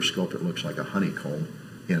microscope, it looks like a honeycomb,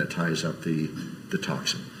 and it ties up the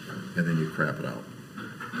toxin, and then you crap it out.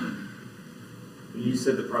 You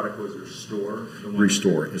said the product was Restore?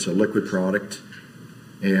 Restore. It's a liquid product,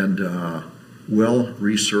 and well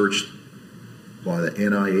researched by the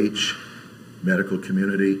NIH medical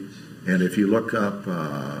community. And if you look up,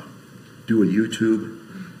 do a YouTube,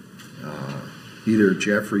 either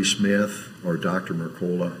Jeffrey Smith or Dr.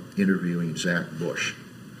 Mercola interviewing Zach Bush.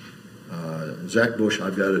 Zach Bush,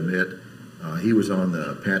 I've got to admit, he was on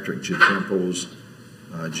the Patrick Giatempo's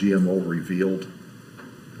GMO Revealed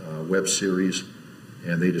web series,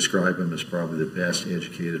 and they describe him as probably the best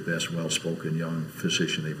educated, best well-spoken young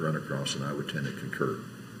physician they've run across, and I would tend to concur.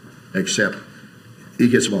 Except he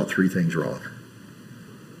gets about 3 things wrong,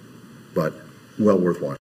 but well worth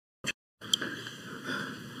watching.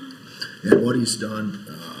 And what he's done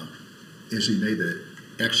is he made the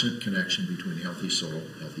excellent connection between healthy soil,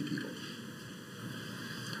 healthy people.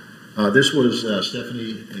 This was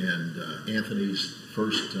Stephanie and Anthony's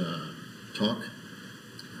first talk.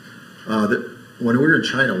 When we were in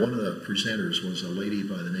China, one of the presenters was a lady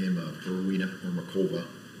by the name of Erwina Ermakova,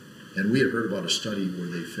 and we had heard about a study where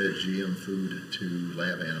they fed GM food to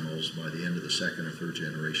lab animals. By the end of the 2nd or 3rd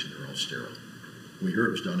generation, they're all sterile. We heard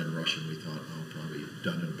it was done in Russia, and we thought, oh, probably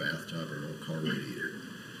done in a bathtub or an old car radiator.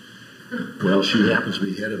 Well, she happens to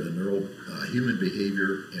be head of the Human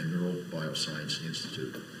Behavior and Neurobioscience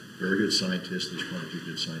Institute. Very good scientist. There's probably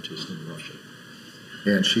good scientists in Russia.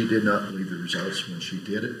 And she did not believe the results when she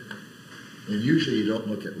did it. And usually you don't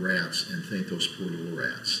look at rats and think those poor little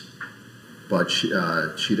rats. But she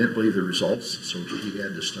didn't believe the results, so she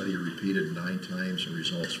had the study repeated 9 times, and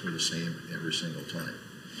results were the same every single time.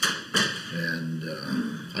 And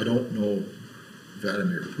I don't know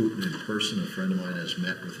Vladimir Putin in person. A friend of mine has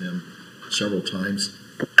met with him several times.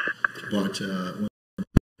 But when the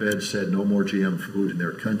Fed said no more GM food in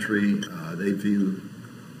their country, they view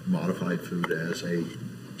modified food as a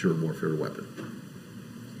germ warfare weapon,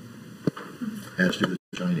 as do the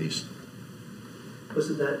Chinese.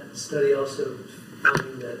 Wasn't that study also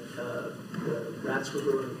finding that the rats were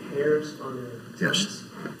growing hairs on their tongues? Yes,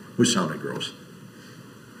 which sounded gross.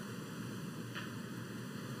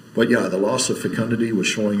 But yeah, the loss of fecundity was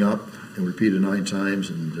showing up and repeated 9 times.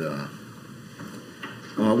 And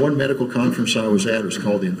one medical conference I was at was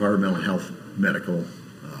called the Environmental Health Medical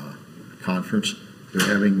Conference. They're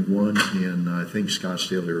having one in, I think,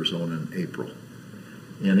 Scottsdale, Arizona in April.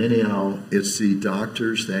 And anyhow, it's the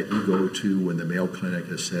doctors that you go to when the Mayo Clinic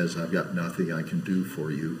says, I've got nothing I can do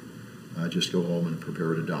for you. Just go home and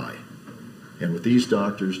prepare to die. And what these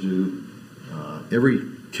doctors do, every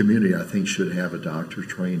community, I think, should have a doctor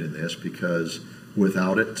trained in this, because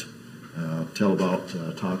without it, tell about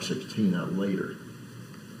toxic Tina later.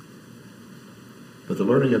 But the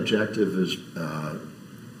learning objective is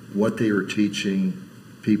what they were teaching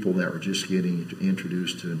people that were just getting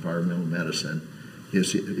introduced to environmental medicine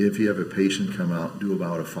is if you have a patient come out, do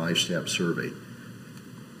about a 5-step survey.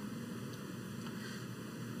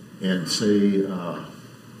 And say,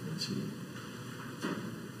 let's see,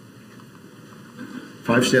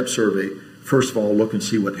 5-step survey. First of all, look and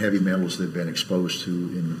see what heavy metals they've been exposed to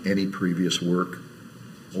in any previous work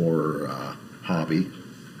or hobby,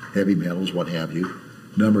 heavy metals, what have you.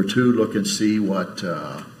 Number 2, look and see what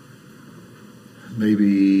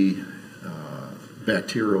maybe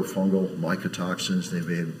bacterial, fungal, mycotoxins they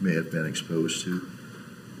may have been exposed to.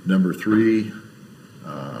 Number 3,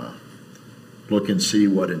 look and see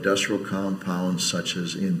what industrial compounds, such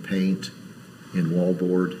as in paint, in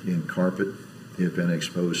wallboard, in carpet, they have been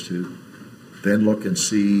exposed to. Then look and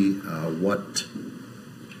see what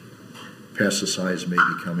pesticides may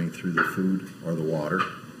be coming through the food or the water.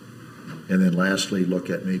 And then lastly, look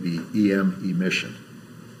at maybe EM emission.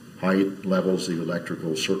 High levels of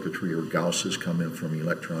electrical circuitry or gausses coming from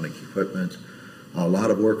electronic equipment. A lot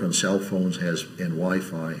of work on cell phones and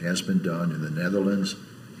Wi-Fi has been done in the Netherlands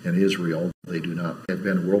and Israel. They do not have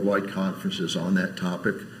been worldwide conferences on that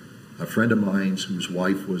topic. A friend of mine whose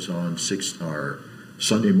wife was on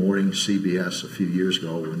Sunday morning CBS a few years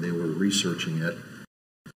ago when they were researching it,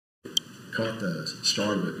 caught the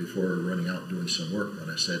start of it before running out and doing some work, and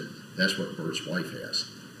I said, that's what Bert's wife has.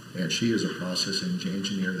 And she is a processing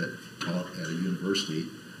engineer that taught at a university,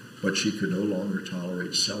 but she could no longer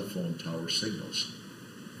tolerate cell phone tower signals.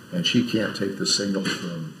 And she can't take the signals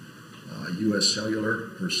from U.S.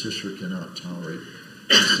 Cellular. Her sister cannot tolerate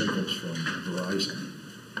the signals from Verizon.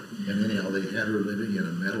 And anyhow, they had her living in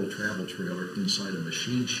a metal travel trailer inside a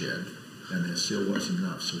machine shed, and that still wasn't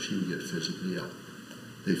enough, so she would get physically ill.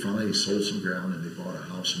 They finally sold some ground, and they bought a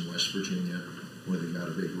house in West Virginia where they got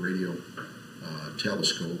a big radio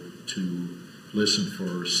telescope to listen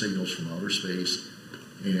for signals from outer space.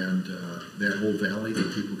 And that whole valley, the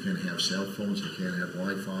people can't have cell phones, they can't have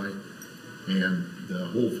Wi-Fi. And the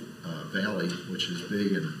whole valley, which is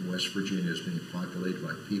big in West Virginia, is being populated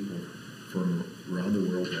by people from around the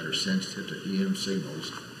world that are sensitive to EM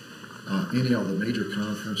signals. Anyhow, the major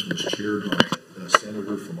conference was chaired by a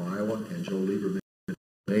senator from Iowa and Joe Lieberman from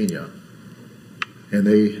Pennsylvania. And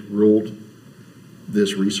they ruled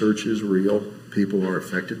this research is real. People are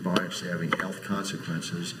affected by it. It's having health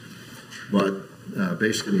consequences. But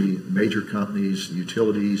basically, major companies,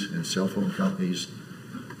 utilities, and cell phone companies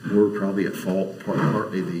were probably at fault,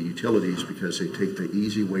 partly the utilities, because they take the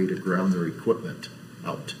easy way to ground their equipment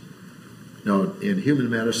out. Now, in human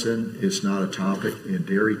medicine, it's not a topic. In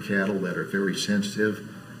dairy cattle that are very sensitive,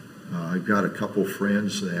 I've got a couple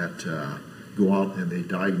friends that go out and they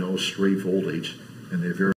diagnose stray voltage, and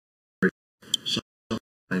they're very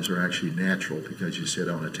sometimes are actually natural because you sit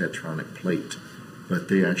on a tetronic plate, but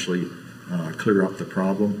they actually clear up the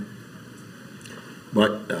problem.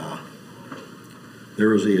 But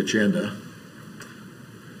there is the agenda.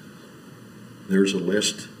 There's a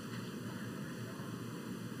list.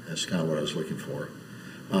 That's kind of what I was looking for.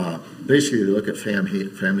 Basically, they look at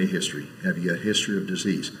family history. Have you a history of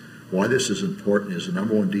disease? Why this is important is the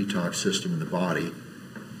number one detox system in the body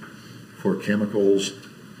for chemicals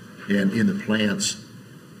and in the plants,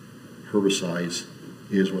 herbicides,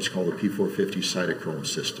 is what's called the P450 cytochrome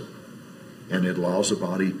system. And it allows the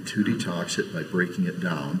body to detox it by breaking it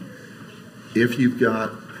down. If you've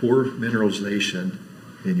got poor mineralization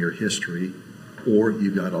in your history, or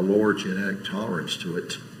you've got a lower genetic tolerance to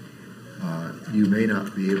it, you may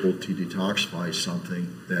not be able to detoxify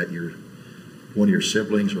something that one of your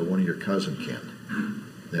siblings or one of your cousin can.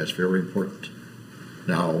 That's very important.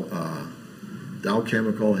 Now, Dow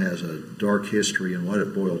Chemical has a dark history, and what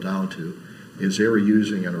it boiled down to is they were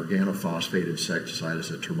using an organophosphate insecticide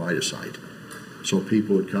as a termiticide. So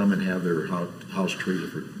people would come and have their house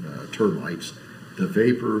treated for termites. The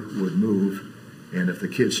vapor would move, and if the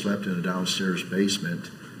kid slept in a downstairs basement,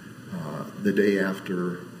 the day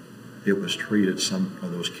after it was treated, some of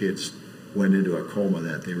those kids went into a coma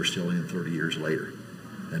that they were still in 30 years later,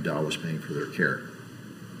 and Dow was paying for their care.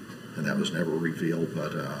 And that was never revealed,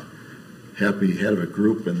 but happy head of a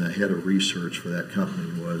group and the head of research for that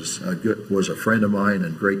company was a friend of mine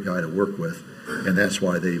and great guy to work with, and that's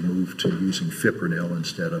why they moved to using fipronil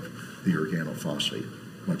instead of the organophosphate,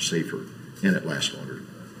 much safer, and it lasts longer.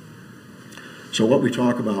 So what we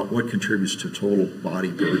talk about, what contributes to total body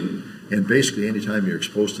burden, and basically anytime you're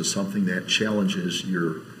exposed to something that challenges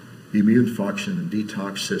your immune function and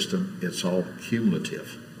detox system, it's all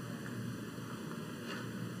cumulative.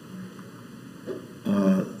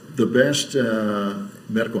 The best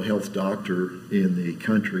medical health doctor in the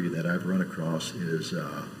country that I've run across is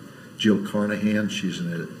Jill Carnahan. She's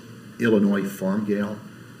an Illinois farm gal,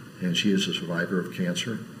 and she is a survivor of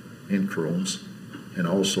cancer and Crohn's, and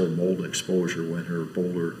also mold exposure when her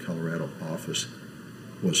Boulder, Colorado office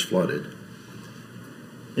was flooded.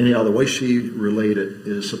 Anyhow, the way she related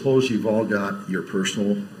is, suppose you've all got your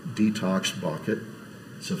personal detox bucket.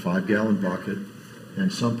 It's a 5-gallon bucket,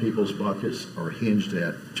 and some people's buckets are hinged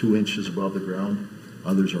at 2 inches above the ground,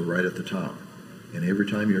 others are right at the top. And every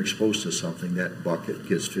time you're exposed to something, that bucket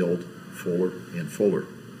gets filled fuller and fuller.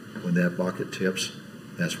 When that bucket tips,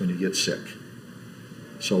 that's when you get sick.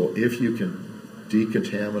 So if you can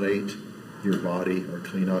decontaminate your body or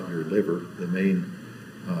clean out your liver, the main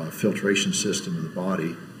filtration system in the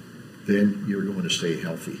body, then you're going to stay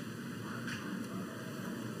healthy.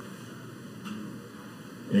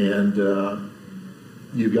 And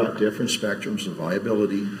you've got different spectrums of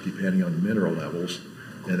viability depending on mineral levels,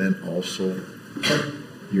 and then also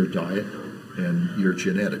your diet and your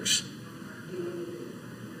genetics.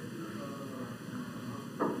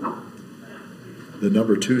 The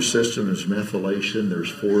number 2 system is methylation.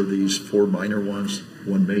 There's 4 of these, 4 minor ones,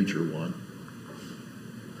 1 major one.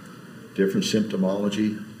 Different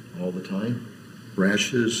symptomology all the time.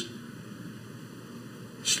 Rashes,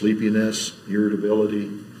 sleepiness,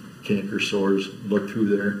 irritability, canker sores. Look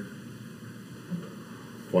through there.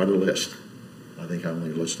 Quite a list. I think I only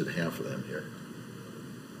listed half of them here.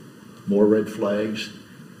 More red flags,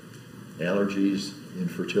 allergies,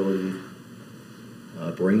 infertility,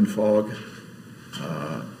 brain fog.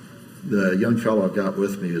 The young fellow I've got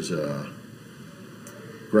with me is a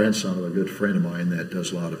grandson of a good friend of mine that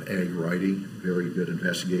does a lot of ag writing, very good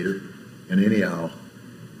investigator. And anyhow,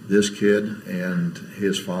 this kid and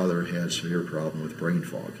his father had severe problem with brain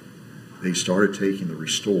fog. They started taking the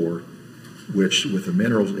Restore, which with the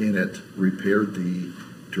minerals in it repaired the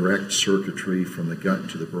direct circuitry from the gut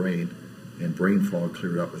to the brain, and brain fog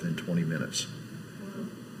cleared up within 20 minutes.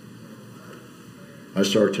 I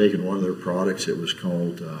started taking one of their products. It was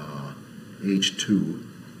called H2,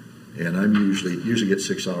 and I'm usually get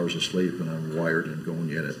 6 hours of sleep, and I'm wired and going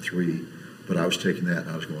yet at 3. But I was taking that, and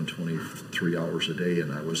I was going 23 hours a day,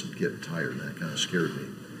 and I wasn't getting tired, and that kind of scared me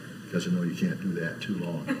because I know you can't do that too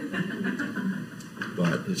long.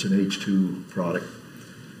 But it's an H2 product.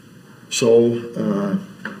 So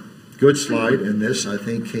good slide, and this I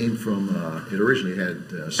think came from. It originally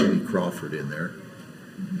had Cindy Crawford in there,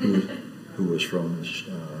 who was from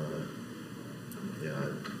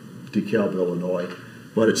DeKalb, Illinois.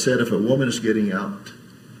 But it said if a woman is getting out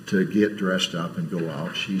to get dressed up and go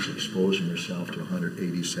out, she's exposing herself to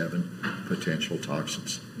 187 potential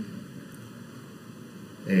toxins.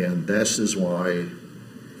 And this is why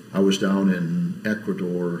I was down in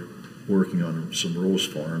Ecuador working on some rose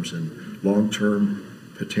farms, and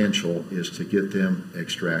long-term potential is to get them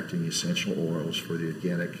extracting essential oils for the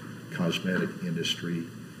organic cosmetic industry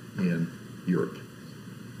in Europe.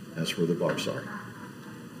 That's where the bugs are.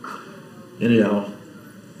 Anyhow,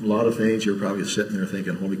 a lot of things you're probably sitting there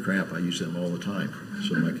thinking, holy crap, I use them all the time.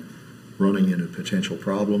 So I'm like running into potential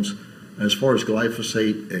problems. As far as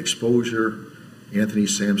glyphosate exposure, Anthony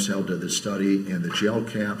Samsell did the study, and the gel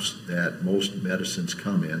caps that most medicines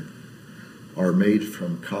come in are made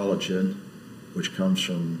from collagen, which comes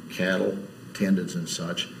from cattle, tendons and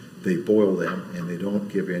such. They boil them, and they don't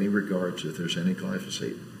give any regard to if there's any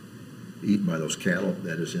glyphosate eaten by those cattle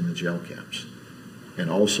that is in the gel caps. And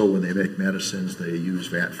also when they make medicines, they use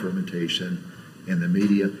vat fermentation, and the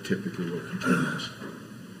media typically will contain those.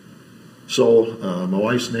 So my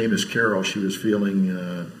wife's name is Carol. She was feeling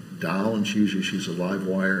down. She's a live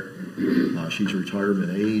wire. She's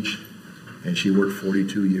retirement age, and she worked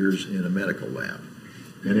 42 years in a medical lab.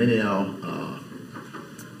 And anyhow,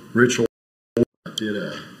 Rich did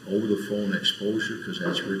a over-the-phone exposure, because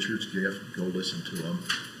that's Richard's gift. Go listen to him.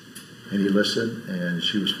 And he listened, and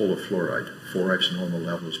she was full of fluoride. 4x normal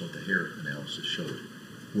level is what the hair analysis showed.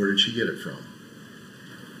 Where did she get it from?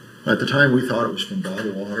 At the time, we thought it was from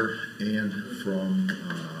bottled water and from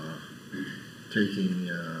taking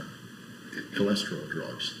cholesterol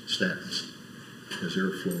drugs, statins, because they're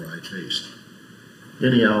fluoride-based.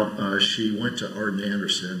 Anyhow, she went to Arden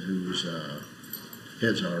Anderson, who's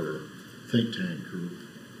heads our think tank group,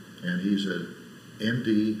 and he's an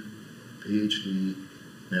MD, PhD,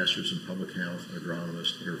 Master's in Public Health,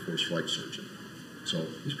 agronomist, Air Force flight surgeon. So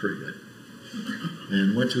he's pretty good.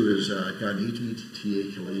 And went to his, got an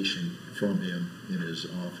ETTA chelation from him in his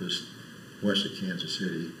office west of Kansas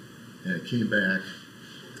City, and it came back,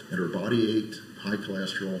 and her body ached, high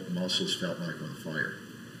cholesterol, muscles felt like on fire.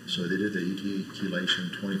 So they did the ET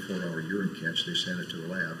chelation 24-hour urine catch. They sent it to the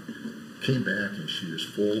lab. Came back and she was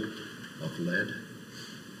full of lead,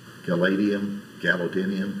 palladium,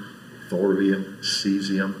 galodinium, thorium,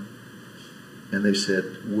 cesium. And they said,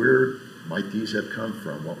 where might these have come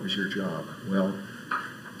from? What was your job? Well,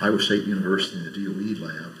 Iowa State University and the DOE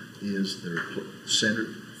lab is their Center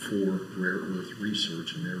for Rare Earth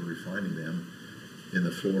Research, and they're refining them in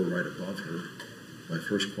the floor right above her. My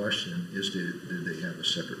first question is, did they have a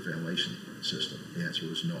separate ventilation system? The answer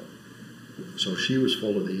was no. So she was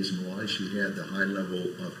full of these, and why she had the high level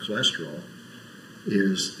of cholesterol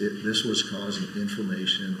is this was causing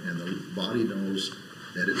inflammation, and the body knows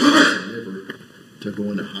that it needs the liver to go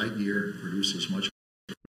into high gear, produce as much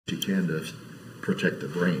as you can to protect the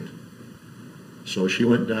brain. So she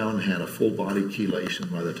went down and had a full body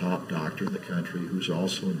chelation by the top doctor in the country, who's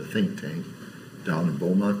also in the think tank, down in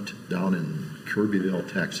Beaumont, down in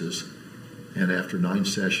Kirbyville, Texas. And after 9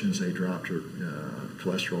 sessions, they dropped her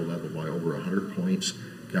cholesterol level by over 100 points,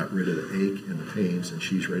 got rid of the ache and the pains, and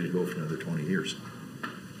she's ready to go for another 20 years.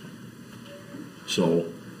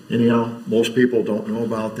 So anyhow, most people don't know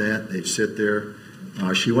about that. They sit there.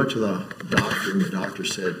 She went to the doctor, and the doctor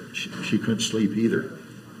said she couldn't sleep either.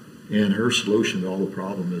 And her solution to all the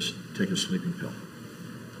problem is take a sleeping pill.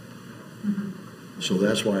 So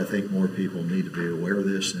that's why I think more people need to be aware of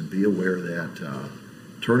this, and be aware that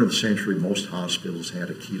turn of the century, most hospitals had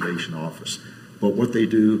a chelation office. But what they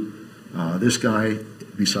do, this guy,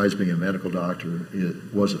 besides being a medical doctor,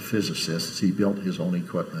 was a physicist. He built his own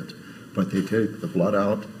equipment. But they take the blood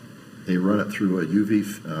out, they run it through a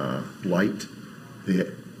UV light, they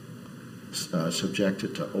subject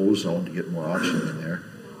it to ozone to get more oxygen in there,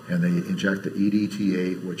 and they inject the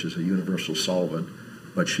EDTA, which is a universal solvent,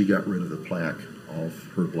 but she got rid of the plaque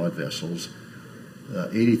of her blood vessels.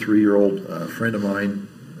 83-year-old friend of mine,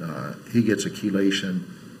 he gets a chelation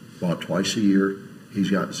about twice a year.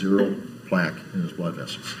 He's got 0 plaque in his blood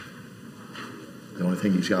vessels. The only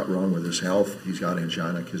thing he's got wrong with his health, he's got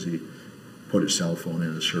angina because he put his cell phone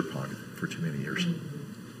in his shirt pocket for too many years.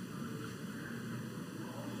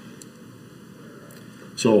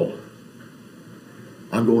 So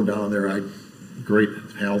I'm going down there. Great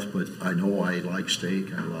health, but I know I like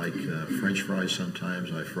steak. I like French fries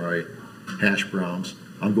sometimes. I fry hash browns.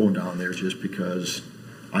 I'm going down there just because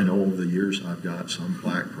I know over the years I've got some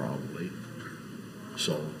plaque probably.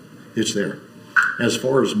 So it's there. As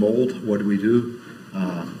far as mold, what do?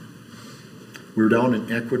 We were down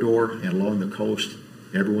in Ecuador and along the coast.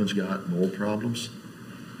 Everyone's got mold problems.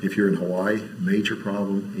 If you're in Hawaii, major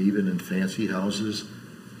problem, even in fancy houses.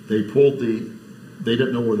 They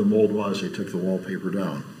didn't know where the mold was. They took the wallpaper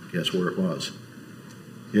down. Guess where it was?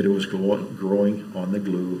 It was growing on the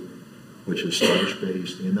glue, which is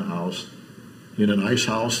starch-based in the house. In a nice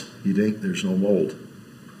house, you think there's no mold,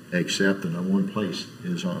 except the number one place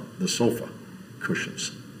is on the sofa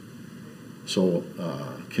cushions. So,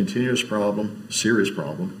 continuous problem, serious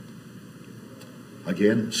problem.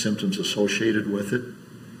 Again, symptoms associated with it.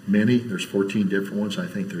 Many, there's 14 different ones. I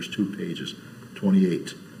think there's 2 pages,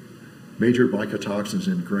 28. Major mycotoxins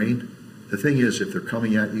in grain. The thing is, if they're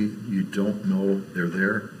coming at you, you don't know they're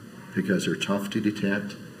there because they're tough to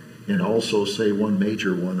detect. And also, say one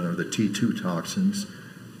major one are the T2 toxins.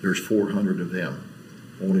 There's 400 of them.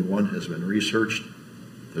 Only one has been researched.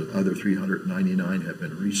 The other 399 have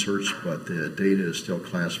been researched, but the data is still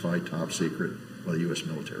classified top secret by the U.S.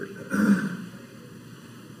 military.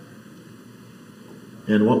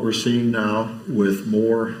 And what we're seeing now with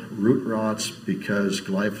more root rots, because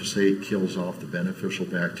glyphosate kills off the beneficial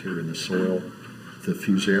bacteria in the soil, the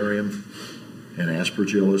fusarium and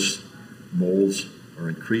aspergillus molds are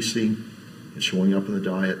increasing and showing up in the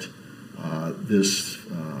diet. This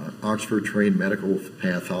Oxford-trained medical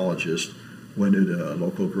pathologist went into a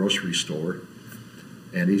local grocery store,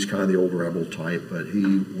 and he's kind of the old rebel type, but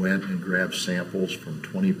he went and grabbed samples from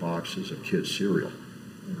 20 boxes of kids' cereal.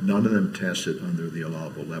 None of them tested under the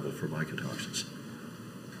allowable level for mycotoxins.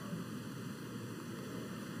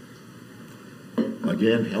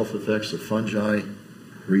 Again, health effects of fungi,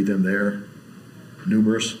 read them there,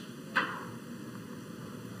 numerous.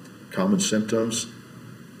 Common symptoms,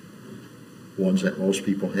 ones that most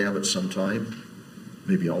people have at some time,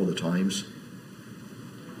 maybe all the times.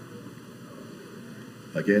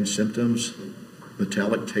 Again, symptoms,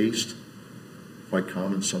 metallic taste, quite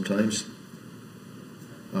common sometimes.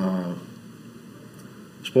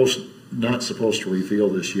 Not supposed to reveal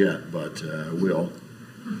this yet, but will.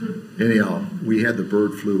 Anyhow, we had the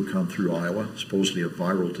bird flu come through Iowa, supposedly a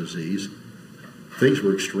viral disease. Things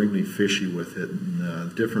were extremely fishy with it,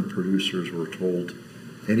 and different producers were told,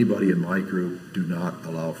 anybody in my group, do not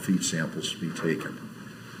allow feed samples to be taken.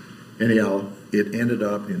 Anyhow, it ended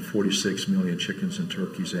up in 46 million chickens and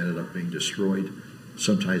turkeys ended up being destroyed,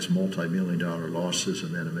 sometimes multi-million-dollar losses,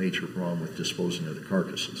 and then a major problem with disposing of the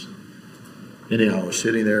carcasses. Anyhow, I was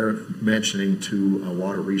sitting there mentioning to a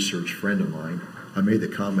water research friend of mine, I made the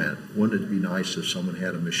comment, wouldn't it be nice if someone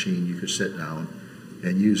had a machine you could sit down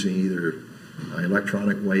and using either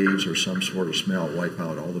electronic waves or some sort of smell wipe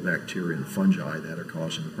out all the bacteria and fungi that are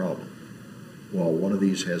causing the problem. Well, one of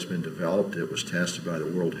these has been developed. It was tested by the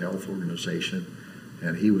World Health Organization,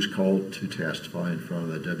 and he was called to testify in front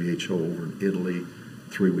of the WHO over in Italy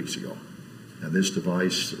 3 weeks ago. And this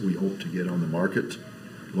device we hope to get on the market.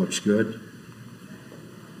 Looks good.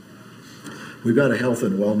 We've got a health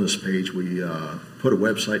and wellness page. We put a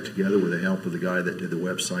website together with the help of the guy that did the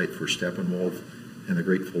website for Steppenwolf and the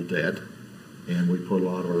Grateful Dead. And we put a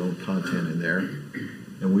lot of our own content in there.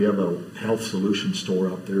 And we have a health solution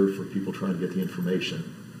store up there for people trying to get the information.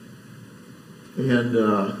 And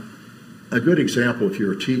a good example, if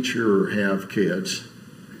you're a teacher or have kids,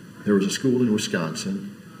 there was a school in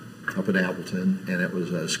Wisconsin, up in Appleton, and it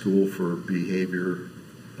was a school for behavior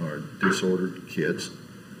or disordered kids.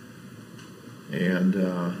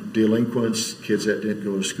 And delinquents, kids that didn't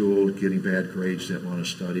go to school, getting bad grades, didn't want to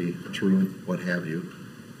study, truant, what have you.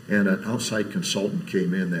 And an outside consultant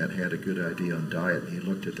came in that had a good idea on diet. He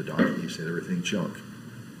looked at the diet and he said, everything's junk.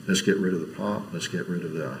 Let's get rid of the pop. Let's get rid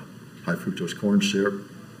of the high fructose corn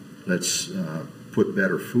syrup. Let's put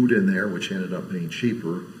better food in there, which ended up being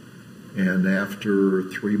cheaper. And after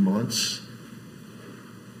 3 months,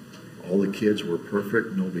 all the kids were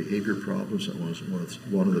perfect, no behavior problems. It was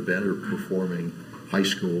one of the better performing high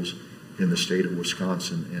schools in the state of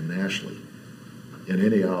Wisconsin and nationally. And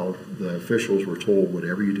anyhow, the officials were told,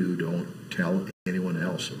 whatever you do, don't tell anyone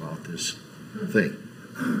else about this thing.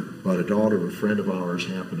 But a daughter of a friend of ours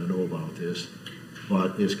happened to know about this.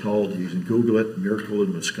 But it's called, you can Google it, Miracle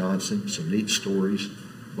in Wisconsin, some neat stories.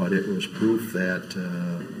 But it was proof that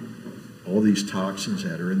all these toxins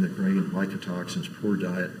that are in the grain, mycotoxins, poor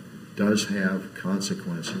diet, does have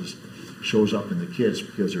consequences, shows up in the kids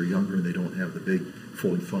because they're younger and they don't have the big,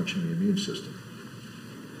 fully functioning immune system.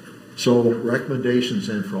 So recommendations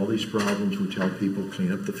then for all these problems, we tell people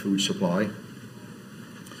clean up the food supply,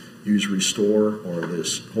 use Restore or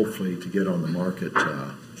this, hopefully to get on the market,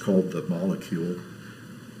 called the Molecule,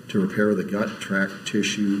 to repair the gut tract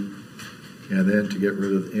tissue, and then to get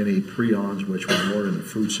rid of any prions which were more in the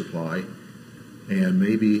food supply, and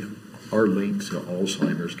maybe are linked to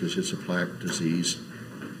Alzheimer's because it's a plaque disease.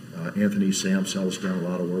 Anthony Samsel's done a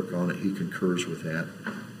lot of work on it. He concurs with that.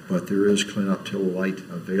 But there is Clean Up Till Light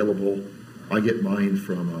available. I get mine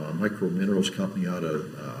from a microminerals company out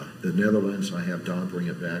of the Netherlands. I have Don bring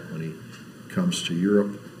it back when he comes to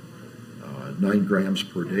Europe. 9 grams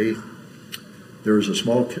per day. There is a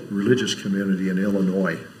small religious community in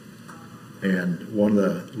Illinois, and one of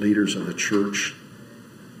the leaders of the church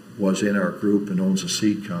was in our group and owns a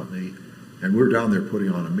seed company. And we're down there putting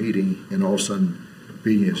on a meeting, and all of a sudden,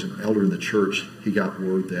 being as an elder in the church, he got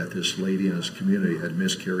word that this lady in his community had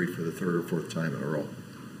miscarried for the 3rd or 4th time in a row.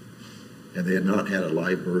 And they had not had a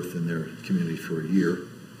live birth in their community for a year.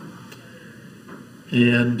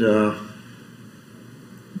 And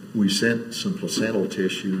we sent some placental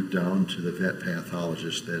tissue down to the vet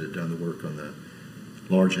pathologist that had done the work on the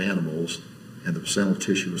large animals, and the placental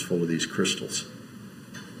tissue was full of these crystals.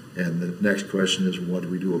 And the next question is, what do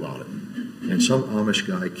we do about it? And some Amish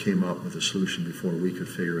guy came up with a solution before we could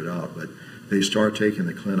figure it out, but they start taking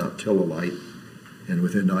the Clean Up Till Light, and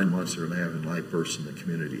within 9 months they're having live births in the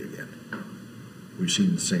community again. We've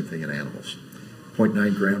seen the same thing in animals.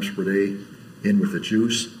 0.9 grams per day in with the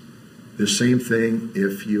juice. The same thing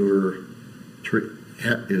if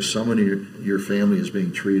someone in your family is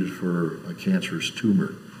being treated for a cancerous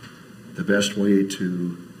tumor. The best way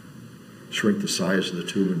to shrink the size of the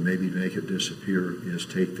tumor and maybe make it disappear is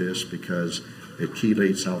take this, because it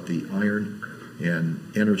chelates out the iron and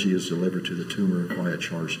energy is delivered to the tumor via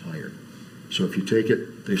charged iron. So if you take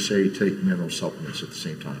it, they say take mineral supplements at the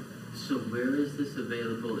same time. So where is this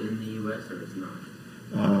available in the U.S. or it's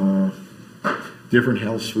not? Different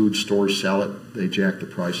health food stores sell it. They jack the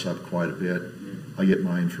price up quite a bit. I get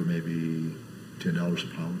mine for maybe $10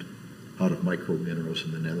 a pound out of microminerals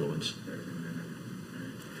in the Netherlands.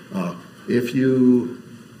 If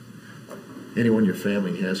anyone in your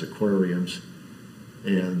family has aquariums,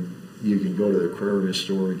 and you can go to the aquarium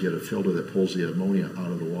store and get a filter that pulls the ammonia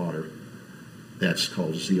out of the water, that's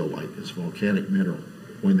called zeolite. It's a volcanic mineral.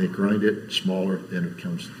 When they grind it smaller, then it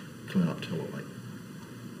becomes Clean Up Till Light.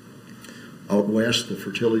 Out west, the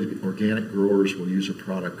fertility organic growers will use a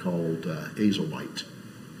product called azomite.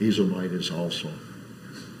 Azomite is also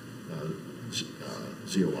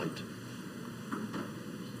zeolite.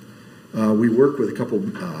 We work with a couple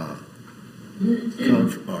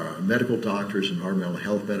medical doctors, environmental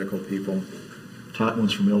health medical people. Top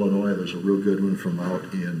one's from Illinois. There's a real good one from out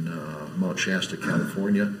in Mount Shasta,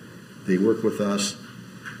 California. They work with us.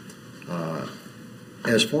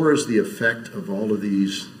 As far as the effect of all of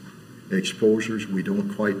these exposures, we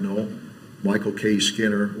don't quite know. Michael K.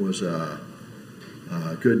 Skinner was a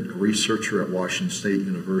good researcher at Washington State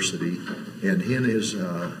University, and in his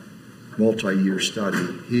multi-year study,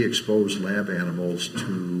 he exposed lab animals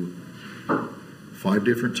to 5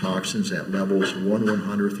 different toxins at levels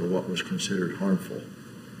 1/100th of what was considered harmful.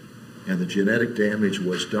 And the genetic damage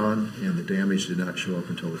was done, and the damage did not show up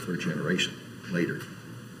until the 3rd generation later.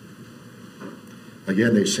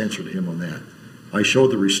 Again, they censored him on that. I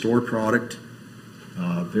showed the Restore product,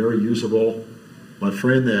 very usable. My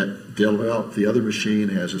friend that developed the other machine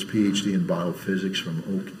has his PhD in biophysics from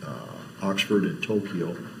Oxford and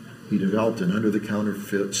Tokyo. He developed an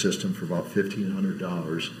under-the-counter system for about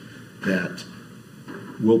 $1,500 that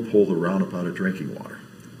will pull the Roundup out of drinking water.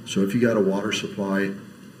 So if you got a water supply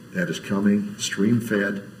that is coming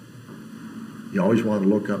stream-fed, you always want to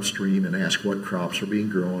look upstream and ask what crops are being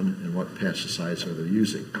grown and what pesticides are they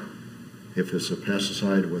using. If it's a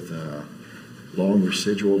pesticide with a long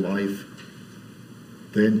residual life,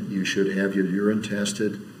 then you should have your urine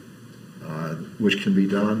tested, which can be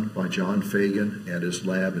done by John Fagan at his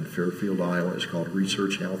lab in Fairfield, Iowa. It's called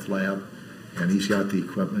Research Health Lab, and he's got the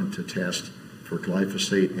equipment to test for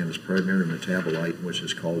glyphosate and its primary metabolite, which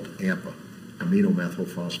is called AMPA,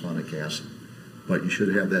 aminomethylphosphonic acid. But you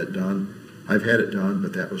should have that done. I've had it done,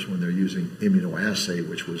 but that was when they're using immunoassay,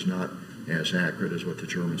 which was not as accurate as what the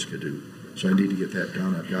Germans could do. So I need to get that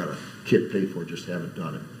done. I've got a kit paid for, just haven't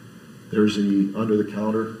done it. There's the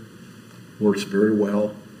under-the-counter, works very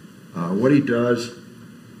well. What he does,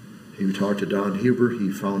 he talked to Don Huber, he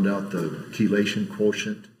found out the chelation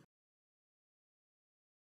quotient